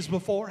your keys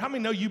before? How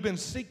many know you've been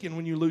seeking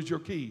when you lose your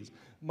keys?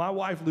 My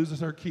wife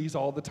loses her keys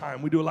all the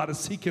time. We do a lot of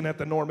seeking at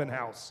the Norman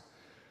house.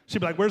 She'd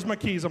be like, where's my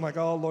keys? I'm like,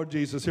 oh, Lord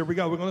Jesus, here we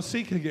go. We're going to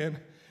seek again.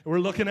 And we're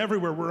looking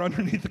everywhere. We're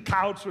underneath the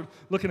couch. We're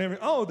looking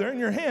everywhere. Oh, they're in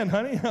your hand,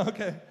 honey.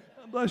 Okay.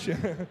 God bless you.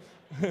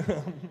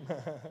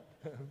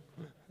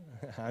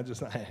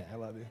 I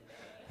love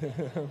you.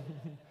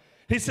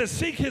 He says,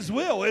 seek his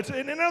will.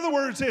 In other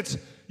words,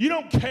 you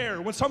don't care.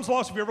 When something's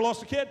lost, have you ever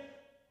lost a kid?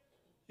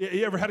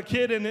 You ever had a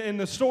kid in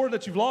the store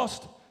that you've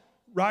lost,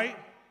 right?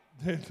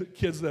 The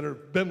kids that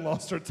have been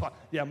lost are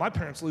yeah, my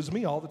parents lose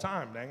me all the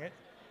time, dang it.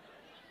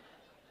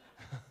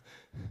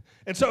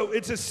 And so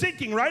it's a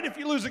seeking, right? If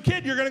you lose a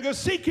kid, you're going to go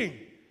seeking,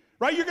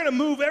 right? You're going to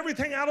move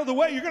everything out of the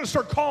way. You're going to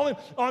start calling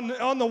on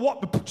the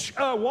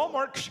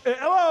Walmart.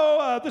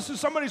 Hello, this is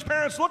somebody's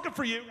parents looking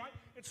for you, right?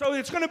 And so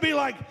it's going to be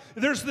like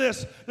there's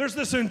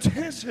this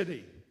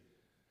intensity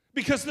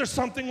because there's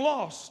something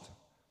lost.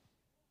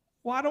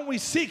 Why don't we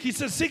seek? He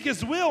says, seek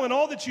his will in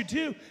all that you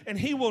do, and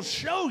he will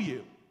show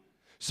you.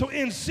 So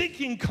in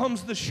seeking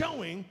comes the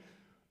showing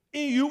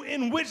you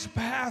in which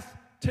path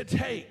to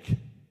take.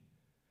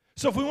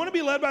 So if we want to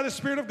be led by the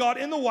Spirit of God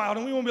in the wild,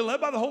 and we want to be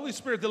led by the Holy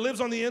Spirit that lives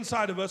on the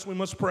inside of us, we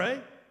must pray.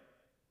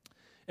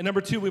 And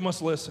number 2, we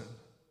must listen.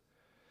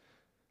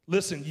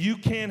 Listen, you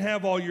can't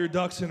have all your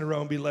ducks in a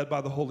row and be led by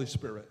the Holy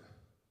Spirit.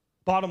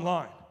 Bottom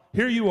line,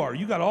 here you are.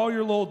 You got all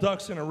your little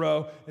ducks in a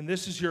row, and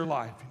this is your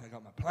life. I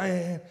got my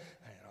plan.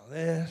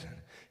 This, and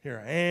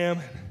here I am,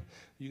 and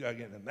you got to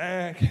get in the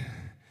back,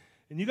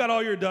 and you got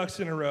all your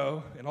ducks in a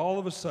row, and all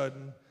of a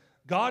sudden,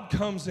 God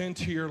comes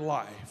into your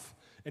life,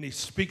 and he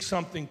speaks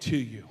something to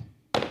you.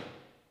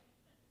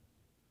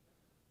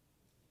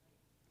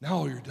 Now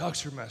all your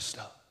ducks are messed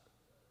up.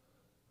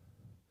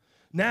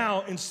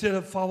 Now, instead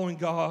of following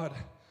God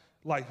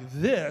like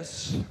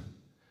this,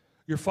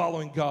 you're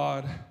following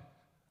God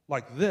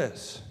like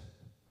this.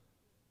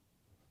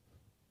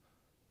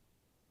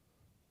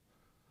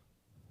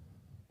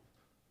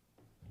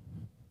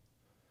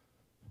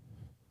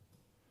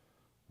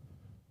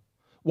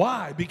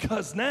 Why?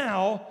 Because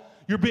now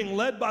you're being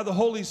led by the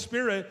Holy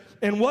Spirit,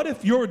 and what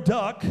if your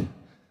duck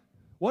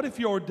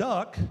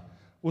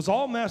was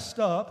all messed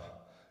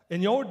up,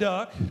 and your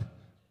duck,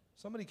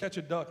 somebody catch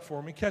a duck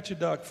for me, catch a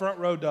duck, front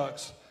row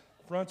ducks,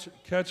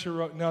 catch a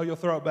row, no, you'll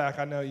throw it back,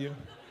 I know you.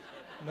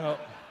 No.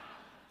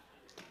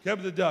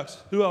 Get the ducks.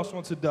 Who else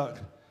wants a duck?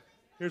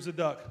 Here's a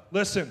duck.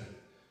 Listen,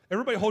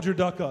 everybody hold your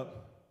duck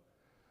up.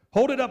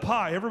 Hold it up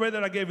high, everybody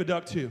that I gave a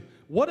duck to.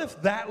 What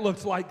if that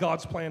looked like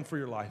God's plan for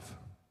your life?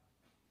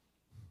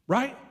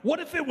 right? What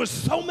if it was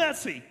so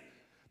messy?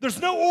 There's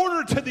no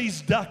order to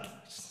these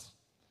duckies.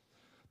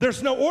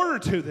 There's no order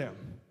to them,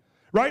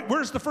 right?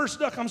 Where's the first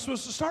duck I'm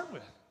supposed to start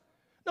with?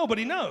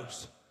 Nobody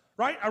knows,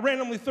 right? I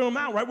randomly threw them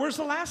out, right? Where's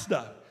the last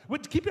duck?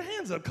 Keep your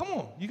hands up. Come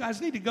on. You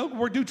guys need to go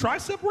do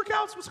tricep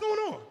workouts? What's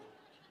going on?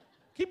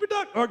 Keep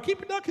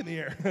your duck in the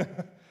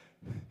air.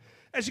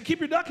 As you keep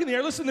your duck in the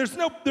air, listen, there's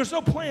no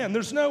plan.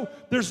 There's no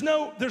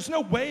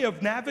way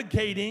of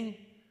navigating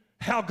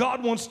how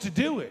God wants to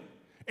do it.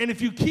 And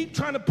if you keep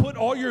trying to put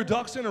all your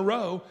ducks in a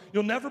row,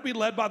 you'll never be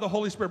led by the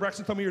Holy Spirit.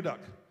 Braxton, throw me your duck.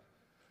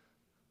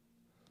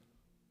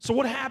 So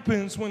what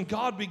happens when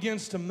God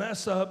begins to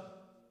mess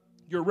up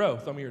your row?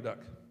 Throw me your duck.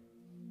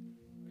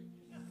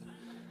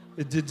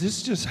 Did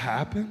this just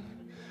happen?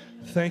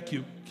 Thank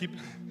you.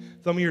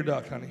 Throw me your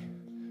duck, honey.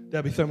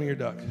 Debbie, throw me your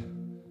duck.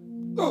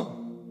 Oh.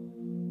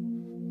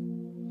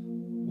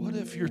 What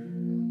if you're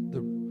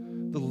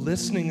the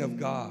listening of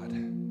God,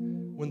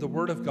 when the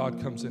word of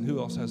God comes in, who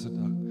else has a duck?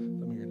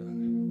 Throw me your duck.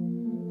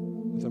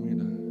 Throw me your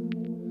duck.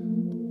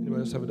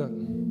 Anybody else have a duck?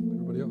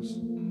 Everybody else?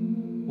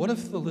 What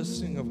if the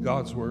listening of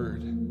God's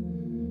word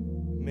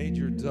made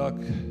your duck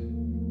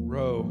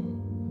row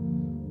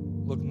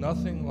look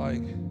nothing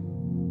like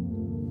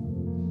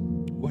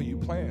what you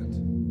planned?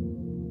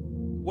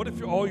 What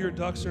if all your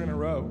ducks are in a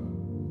row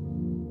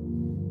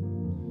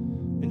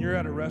and you're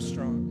at a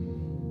restaurant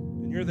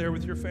and you're there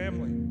with your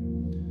family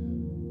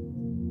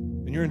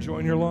and you're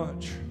enjoying your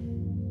lunch?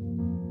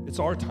 It's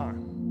our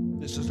time.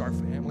 This is our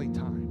family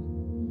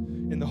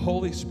time. And the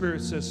Holy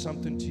Spirit says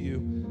something to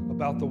you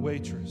about the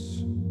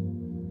waitress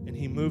and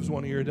he moves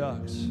one of your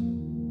ducks.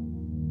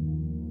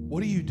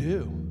 What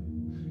do?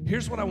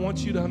 Here's what I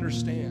want you to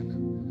understand.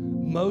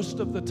 Most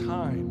of the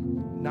time,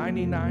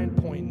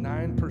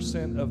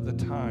 99.9% of the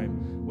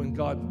time, when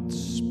God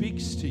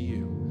speaks to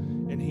you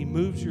and he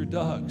moves your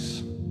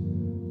ducks,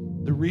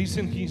 the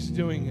reason he's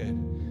doing it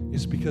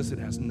is because it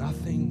has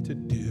nothing to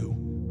do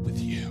with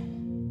you.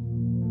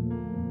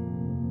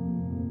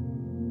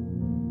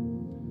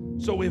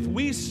 So if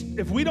we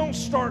don't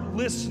start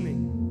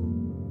listening,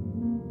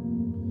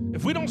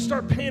 if we don't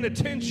start paying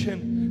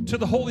attention to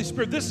the Holy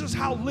Spirit, this is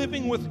how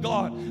living with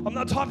God. I'm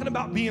not talking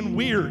about being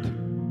weird.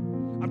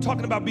 I'm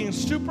talking about being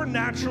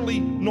supernaturally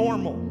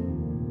normal.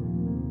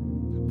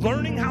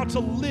 Learning how to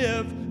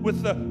live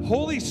with the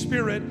Holy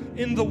Spirit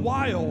in the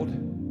wild.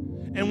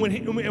 And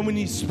when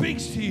he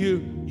speaks to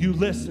you, you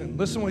listen.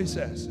 Listen what he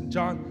says in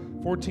John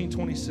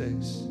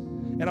 14:26.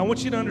 And I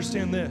want you to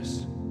understand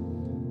this,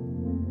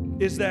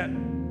 is that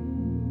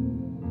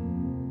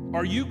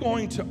are you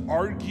going to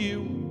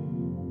argue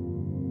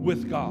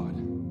with God?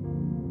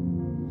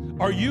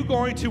 Are you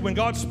going to, when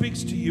God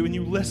speaks to you and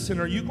you listen,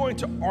 are you going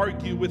to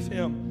argue with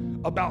him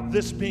about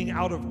this being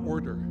out of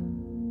order?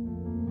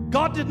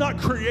 God did not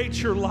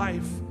create your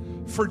life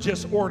for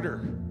just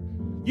order.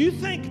 You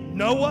think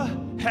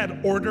Noah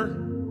had order?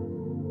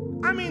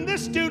 I mean,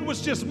 this dude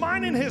was just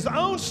minding his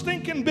own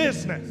stinking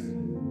business.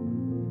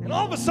 And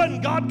all of a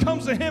sudden, God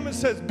comes to him and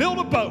says, build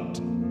a boat.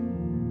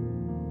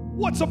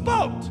 What's a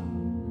boat?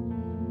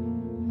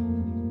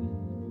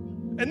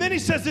 And then he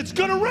says, it's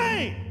gonna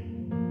rain.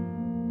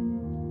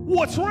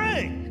 What's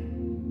rain?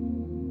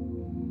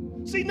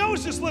 See,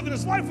 Noah's just living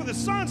his life with his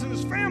sons and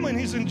his family, and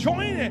he's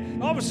enjoying it.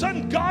 And all of a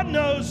sudden, God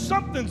knows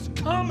something's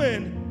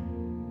coming.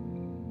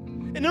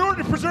 And in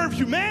order to preserve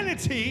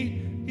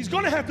humanity, he's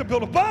going to have to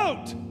build a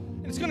boat.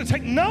 And it's going to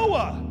take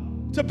Noah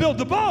to build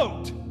the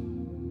boat.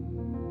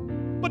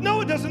 But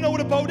Noah doesn't know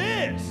what a boat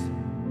is.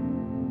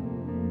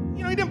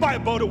 You know, he didn't buy a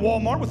boat at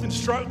Walmart with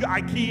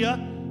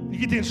IKEA. You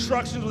get the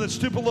instructions with a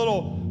stupid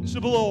little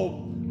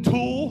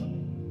tool.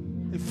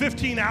 In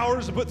 15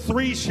 hours to put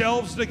 3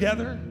 shelves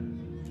together.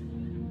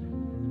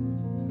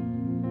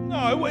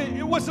 No,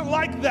 it wasn't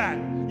like that.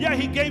 Yeah,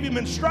 he gave him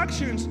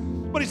instructions,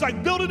 but he's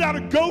like, build it out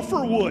of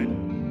gopher wood.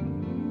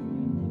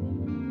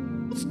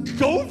 What's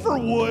gopher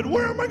wood?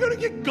 Where am I going to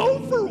get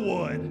gopher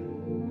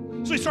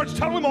wood? So he starts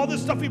telling him all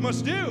this stuff he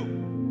must do.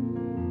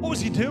 What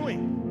was he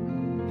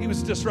doing? He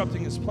was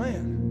disrupting his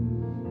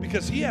plan.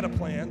 Because he had a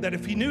plan that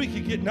if he knew he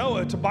could get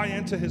Noah to buy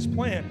into his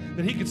plan,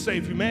 that he could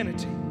save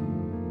humanity.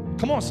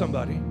 Come on,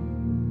 somebody.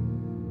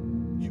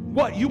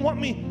 What, you want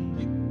me?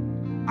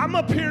 I'm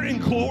up here in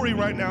glory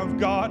right now of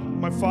God,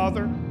 my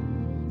Father.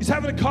 He's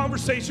having a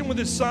conversation with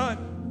his son.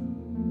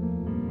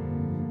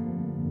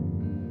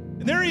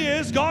 And there he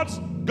is, God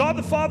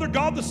the Father,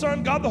 God the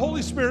Son, God the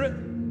Holy Spirit.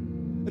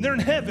 And they're in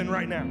heaven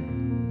right now.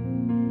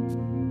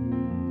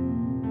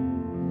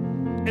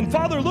 And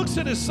Father looks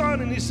at his son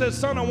and he says,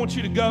 son, I want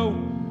you to go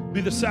be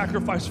the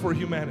sacrifice for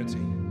humanity.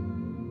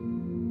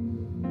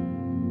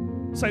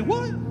 Say,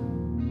 what?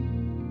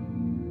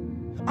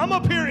 I'm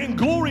up here in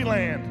glory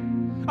land.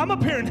 I'm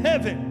up here in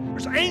heaven.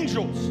 There's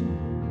angels.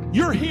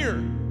 You're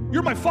here.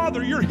 You're my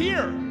Father. You're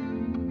here.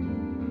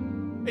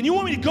 And you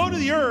want me to go to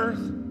the earth,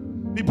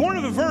 be born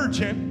of a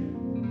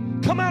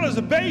virgin, come out as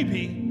a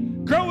baby,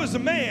 grow as a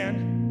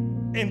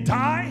man, and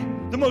die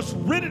the most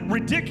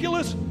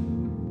ridiculous,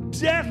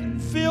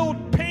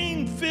 death-filled,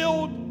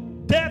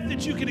 pain-filled death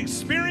that you can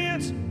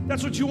experience?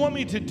 That's what you want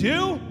me to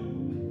do?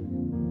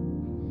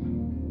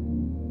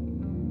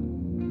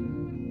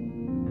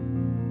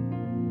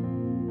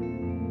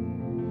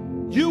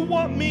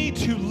 me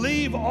to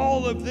leave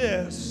all of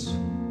this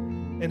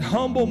and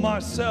humble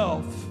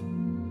myself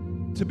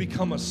to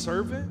become a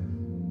servant?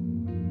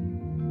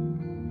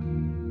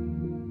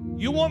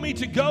 You want me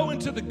to go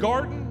into the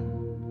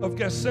Garden of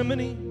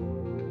Gethsemane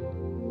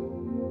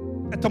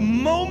at the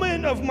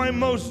moment of my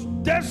most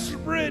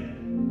desperate,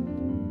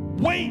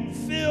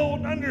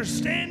 weight-filled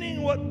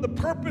understanding what the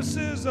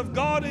purposes of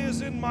God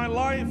is in my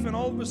life, and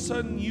all of a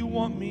sudden you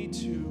want me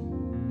to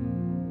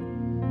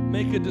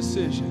make a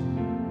decision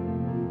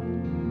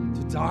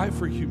to die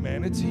for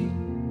humanity?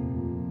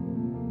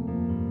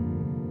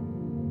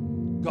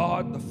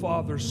 God the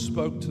Father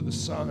spoke to the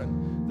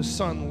Son. The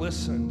Son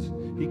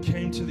listened. He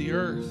came to the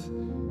earth,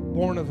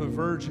 born of a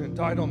virgin,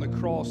 died on the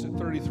cross at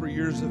 33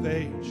 years of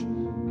age,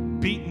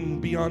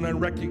 beaten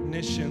beyond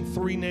recognition,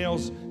 3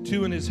 nails,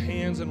 2 in his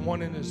hands and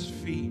 1 in his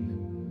feet,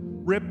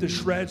 ripped to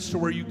shreds to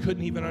where you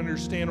couldn't even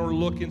understand or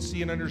look and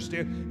see and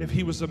understand if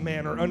he was a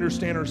man, or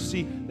understand or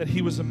see that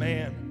he was a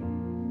man.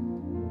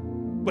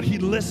 But he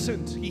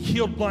listened. He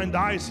healed blind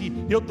eyes. He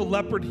healed the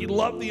leopard. He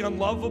loved the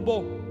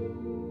unlovable.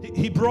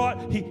 He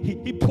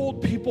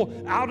pulled people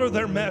out of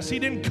their mess. He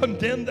didn't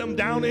condemn them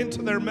down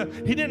into their mess.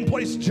 He didn't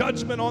place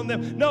judgment on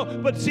them. No,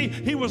 but see,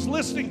 he was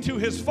listening to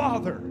his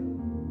Father.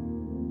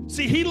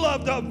 See, he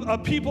loved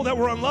people that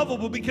were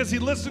unlovable because he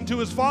listened to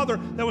his Father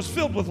that was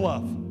filled with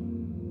love.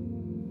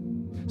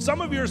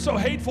 Some of you are so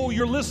hateful,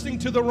 you're listening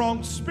to the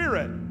wrong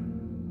spirit.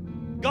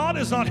 God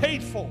is not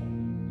hateful.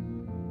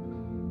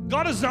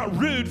 God is not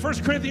rude.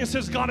 1 Corinthians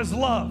says God is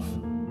love.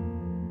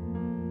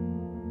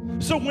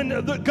 So when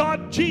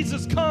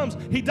Jesus comes,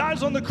 he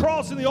dies on the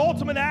cross in the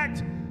ultimate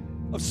act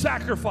of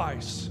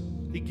sacrifice.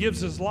 He gives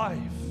his life.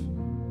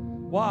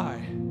 Why?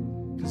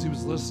 Because he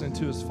was listening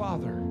to his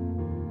Father.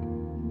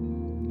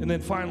 And then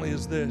finally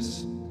is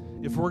this: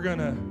 if we're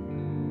gonna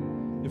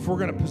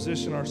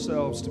position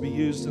ourselves to be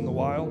used in the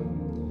wild,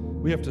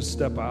 we have to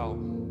step out.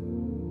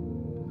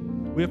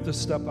 We have to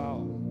step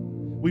out.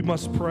 We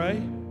must pray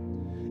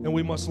and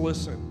we must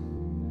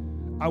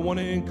listen. I want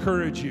to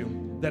encourage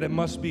you that it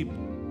must be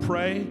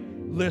pray,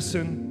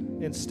 listen,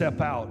 and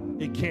step out.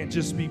 It can't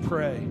just be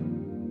pray.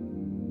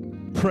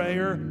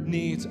 Prayer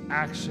needs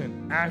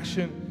action.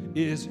 Action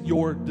is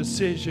your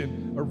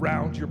decision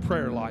around your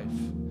prayer life.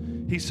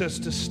 He says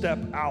to step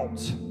out.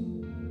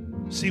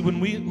 See, when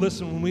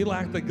we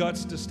lack the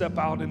guts to step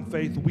out in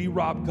faith, we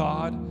rob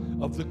God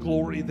of the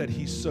glory that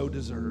he so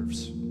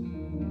deserves.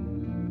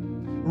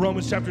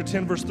 Romans chapter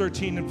 10, verse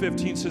 13 and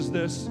 15 says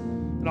this,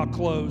 and I'll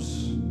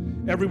close.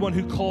 Everyone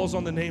who calls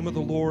on the name of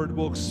the Lord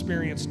will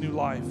experience new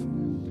life.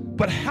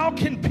 But how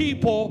can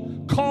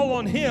people call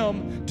on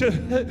him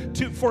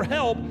for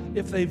help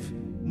if they've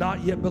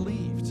not yet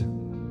believed?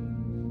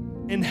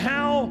 And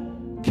how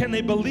can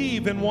they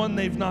believe in one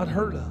they've not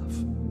heard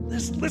of?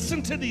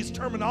 Listen to these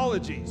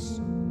terminologies.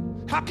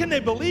 How can they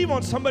believe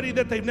on somebody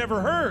that they've never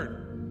heard?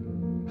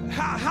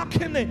 How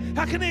can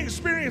they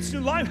experience new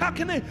life? How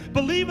can they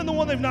believe in the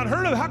one they've not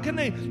heard of? How can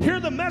they hear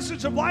the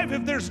message of life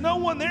if there's no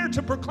one there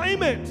to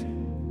proclaim it?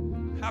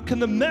 How can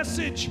the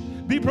message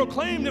be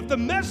proclaimed if the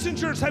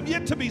messengers have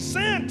yet to be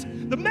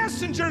sent? The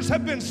messengers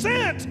have been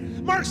sent.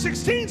 Mark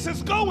 16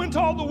 says, go into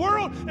all the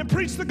world and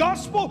preach the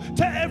gospel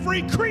to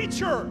every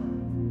creature.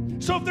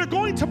 So if they're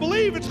going to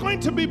believe, it's going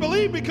to be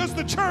believed because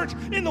the church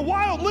in the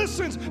wild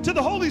listens to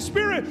the Holy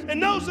Spirit and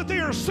knows that they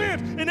are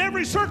sent in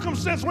every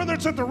circumstance, whether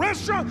it's at the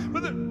restaurant,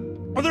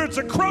 whether it's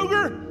at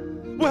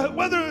Kroger,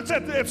 whether it's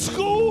at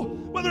school,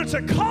 whether it's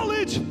at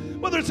college,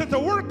 whether it's at the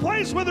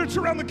workplace, whether it's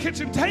around the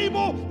kitchen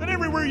table, that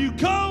everywhere you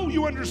go,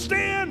 you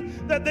understand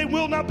that they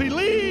will not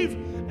believe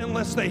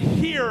unless they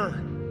hear.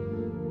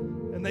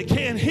 And they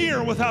can't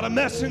hear without a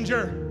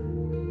messenger.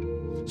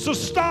 So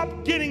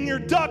stop getting your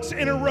ducks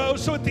in a row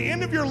so at the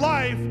end of your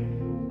life,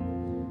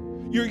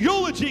 your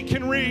eulogy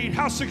can read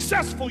how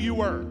successful you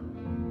were.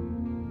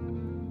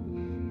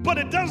 But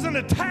it doesn't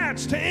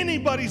attach to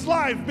anybody's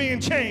life being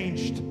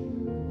changed.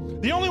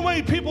 The only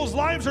way people's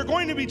lives are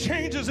going to be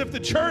changed is if the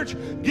church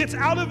gets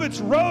out of its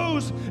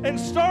rows and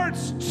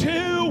starts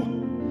to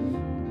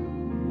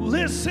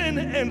listen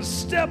and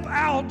step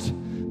out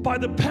by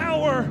the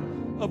power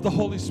of the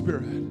Holy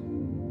Spirit.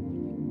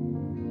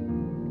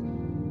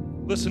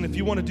 Listen, if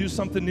you want to do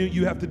something new,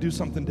 you have to do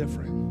something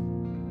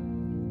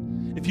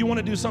different. If you want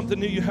to do something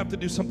new, you have to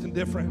do something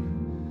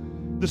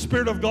different. The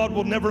Spirit of God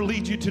will never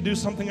lead you to do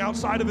something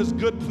outside of his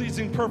good,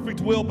 pleasing, perfect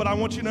will, but I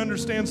want you to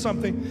understand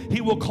something. He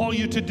will call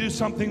you to do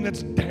something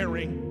that's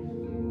daring.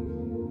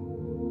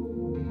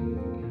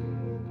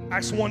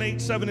 Acts 1, 8,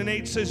 7, and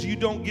 8 says you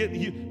don't get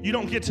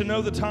to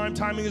know the time.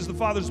 Timing is the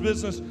Father's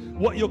business.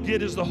 What you'll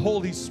get is the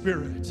Holy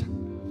Spirit.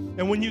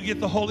 And when you get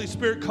the Holy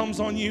Spirit comes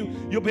on you,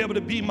 you'll be able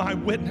to be my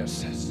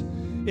witnesses.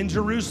 In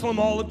Jerusalem,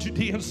 all of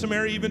Judea and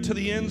Samaria, even to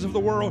the ends of the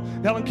world.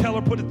 Helen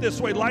Keller put it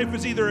this way: life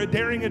is either a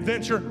daring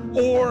adventure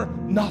or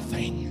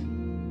nothing.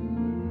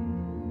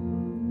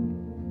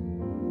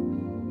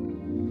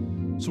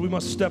 So we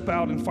must step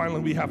out, and finally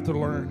we have to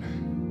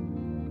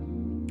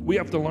learn. We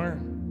have to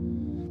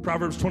learn.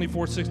 Proverbs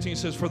 24:16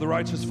 says, for the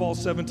righteous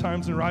falls 7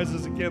 times and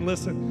rises again.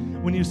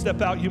 Listen, when you step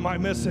out, you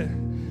might miss it.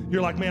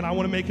 You're like, man, I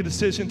want to make a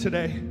decision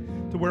today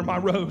to where my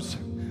rows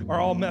are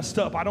all messed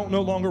up. I don't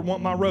no longer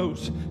want my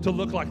rows to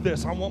look like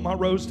this. I want my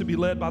rows to be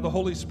led by the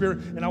Holy Spirit,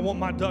 and I want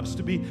my ducks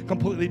to be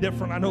completely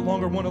different. I no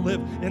longer want to live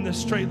in this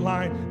straight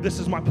line. This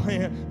is my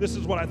plan. This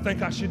is what I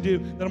think I should do.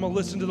 Then I'm going to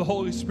listen to the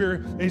Holy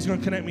Spirit, and He's going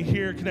to connect me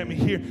here, connect me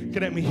here,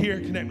 connect me here,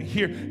 connect me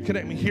here,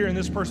 connect me here, and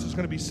this person's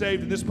going to be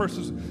saved, and this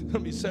person's going to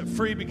be set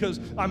free because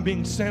I'm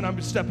being sent.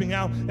 I'm stepping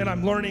out, and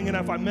I'm learning, and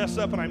if I mess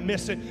up and I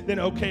miss it, then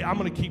okay, I'm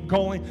going to keep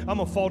going. I'm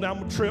going to fall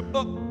down, trip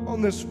up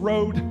on this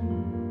road.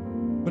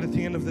 But at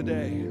the end of the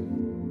day,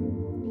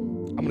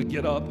 I'm going to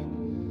get up.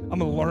 I'm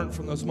going to learn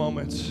from those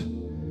moments.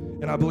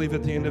 And I believe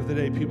at the end of the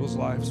day, people's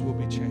lives will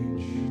be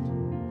changed.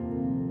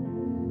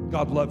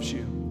 God loves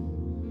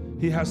you.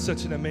 He has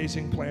such an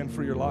amazing plan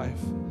for your life.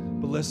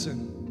 But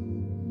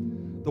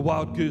listen, the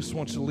wild goose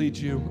wants to lead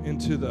you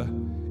into the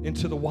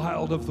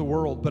wild of the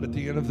world. But at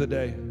the end of the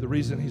day, the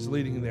reason he's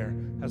leading you there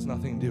has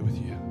nothing to do with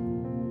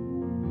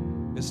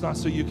you. It's not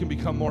so you can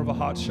become more of a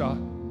hot shot.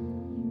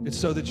 It's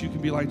so that you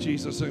can be like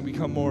Jesus and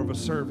become more of a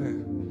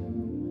servant.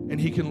 And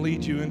He can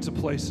lead you into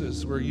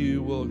places where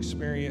you will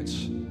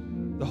experience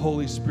the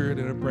Holy Spirit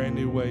in a brand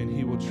new way, and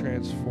He will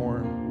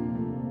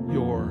transform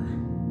your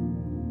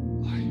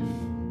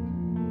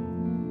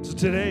life. So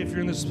today, if you're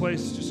in this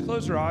place, just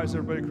close your eyes,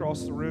 everybody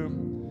across the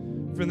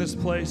room. If you're in this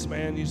place,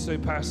 man, you say,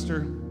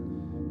 Pastor,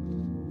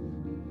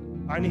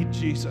 I need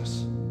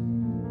Jesus.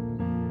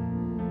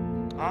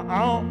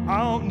 I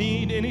don't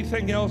need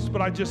anything else,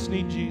 but I just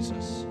need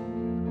Jesus.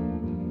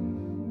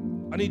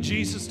 I need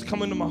Jesus to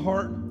come into my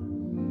heart.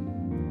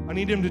 I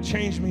need Him to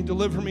change me,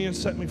 deliver me, and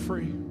set me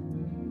free.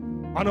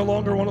 I no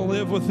longer want to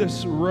live with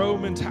this row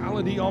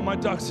mentality, all my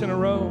ducks in a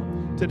row.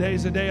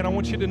 Today's the day, and I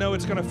want you to know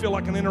it's going to feel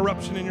like an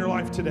interruption in your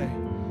life today.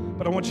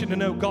 But I want you to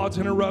know God's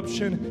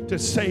interruption to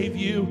save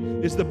you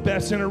is the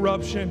best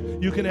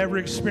interruption you can ever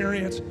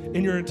experience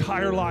in your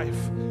entire life,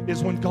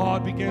 is when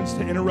God begins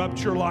to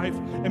interrupt your life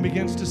and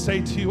begins to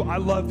say to you, I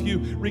love you,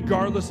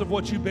 regardless of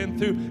what you've been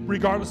through,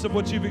 regardless of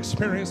what you've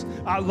experienced.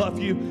 I love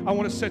you. I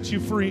want to set you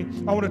free.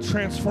 I want to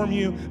transform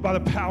you by the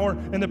power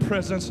and the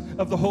presence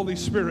of the Holy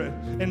Spirit.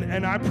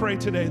 And I pray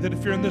today that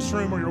if you're in this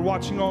room or you're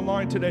watching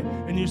online today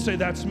and you say,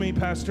 that's me,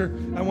 Pastor,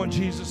 I want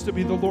Jesus to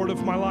be the Lord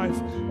of my life.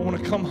 I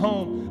want to come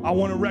home. I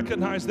want to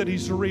recognize that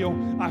He's real.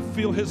 I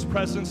feel His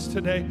presence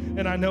today,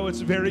 and I know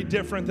it's very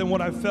different than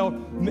what I felt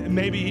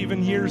maybe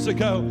even years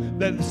ago,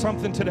 that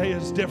something today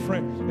is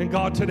different, and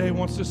God today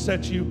wants to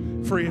set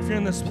you free. If you're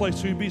in this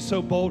place, will you be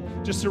so bold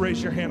just to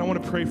raise your hand? I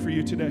want to pray for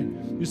you today.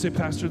 You say,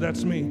 Pastor,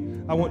 that's me.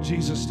 I want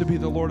Jesus to be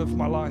the Lord of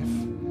my life.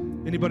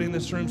 Anybody in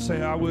this room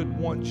say, I would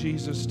want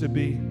Jesus to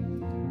be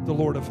the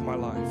Lord of my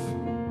life?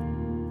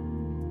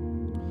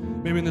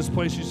 Maybe in this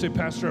place you say,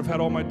 Pastor, I've had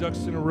all my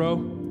ducks in a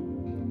row.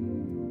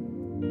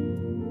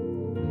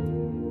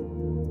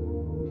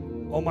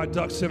 All my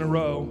ducks in a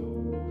row,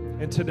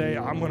 and today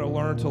I'm going to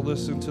learn to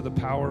listen to the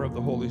power of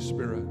the Holy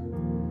Spirit.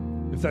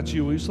 If that's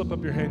you, will you slip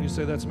up your hand and you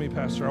say, that's me,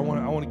 Pastor. I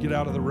want to get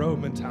out of the row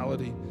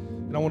mentality,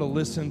 and I want to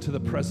listen to the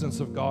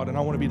presence of God, and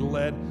I want to be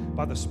led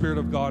by the Spirit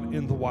of God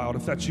in the wild.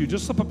 If that's you,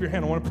 just slip up your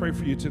hand. I want to pray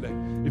for you today.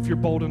 If you're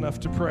bold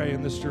enough to pray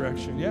in this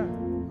direction. Yeah,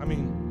 I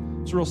mean,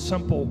 it's a real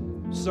simple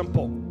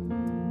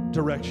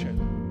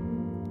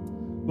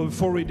direction. But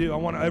before we do, I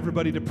want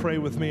everybody to pray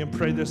with me and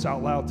pray this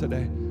out loud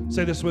today.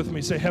 Say this with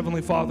me. Say,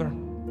 Heavenly Father,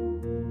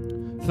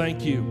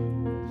 thank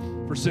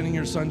you for sending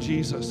your Son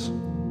Jesus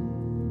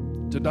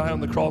to die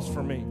on the cross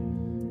for me,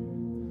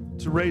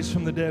 to raise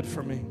from the dead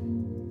for me.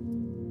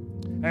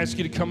 I ask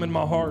you to come in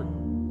my heart.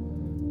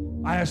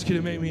 I ask you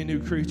to make me a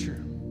new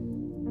creature.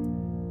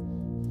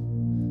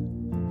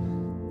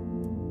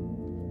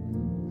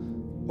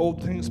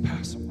 Old things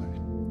pass away,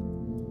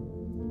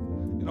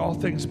 and all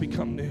things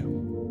become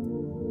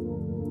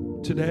new.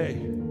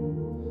 Today,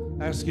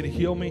 I ask you to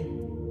heal me.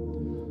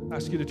 I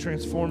ask you to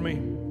transform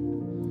me.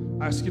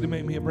 I ask you to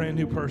make me a brand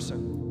new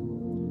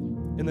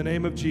person. In the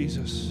name of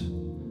Jesus,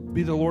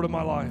 be the Lord of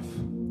my life.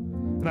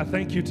 And I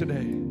thank you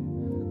today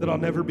that I'll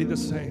never be the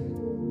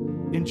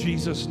same. In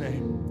Jesus'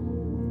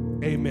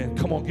 name, amen.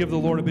 Come on, give the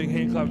Lord a big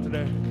hand clap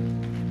today.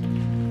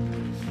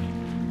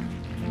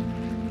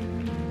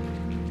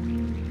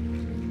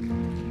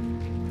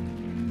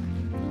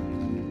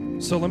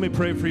 So let me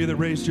pray for you that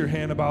raised your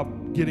hand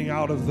about getting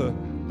out of the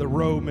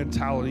row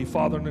mentality.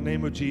 Father, in the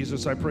name of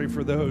Jesus, I pray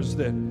for those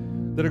that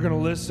are going to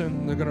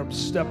listen, they're going to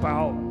step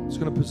out, that's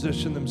going to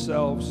position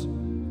themselves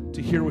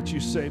to hear what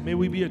you say. May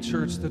we be a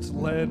church that's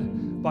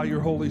led by your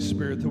Holy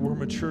Spirit, that we're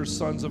mature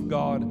sons of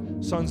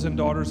God, sons and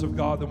daughters of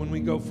God, that when we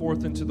go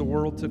forth into the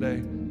world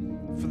today,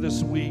 for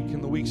this week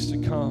and the weeks to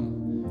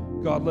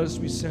come, God, let us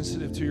be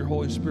sensitive to your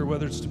Holy Spirit,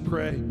 whether it's to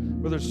pray,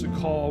 whether it's to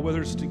call,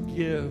 whether it's to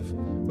give,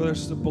 whether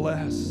it's to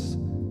bless.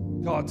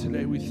 God,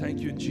 today we thank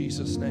you in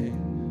Jesus'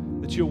 name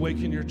that you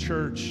awaken your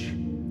church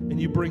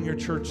and you bring your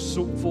church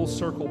full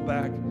circle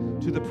back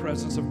to the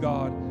presence of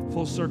God,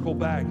 full circle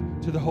back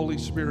to the Holy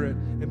Spirit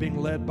and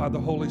being led by the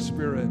Holy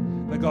Spirit.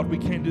 That God, we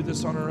can't do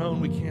this on our own.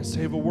 We can't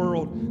save a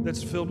world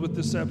that's filled with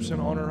deception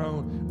on our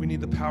own. We need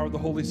the power of the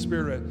Holy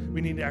Spirit.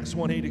 We need Acts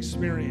 1:8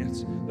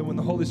 experience, that when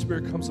the Holy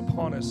Spirit comes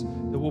upon us,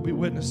 that we'll be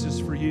witnesses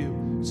for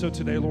you. So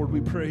today, Lord,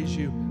 we praise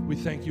you. We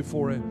thank you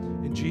for it.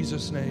 In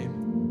Jesus'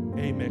 name,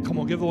 amen. Come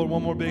on, give the Lord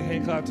one more big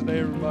hand clap today,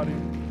 everybody.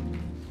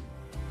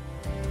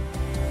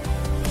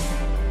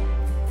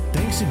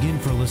 Thanks again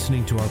for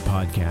listening to our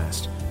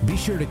podcast. Be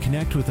sure to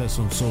connect with us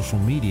on social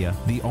media,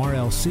 the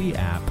RLC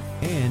app,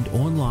 and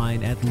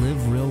online at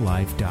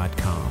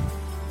livereallife.com.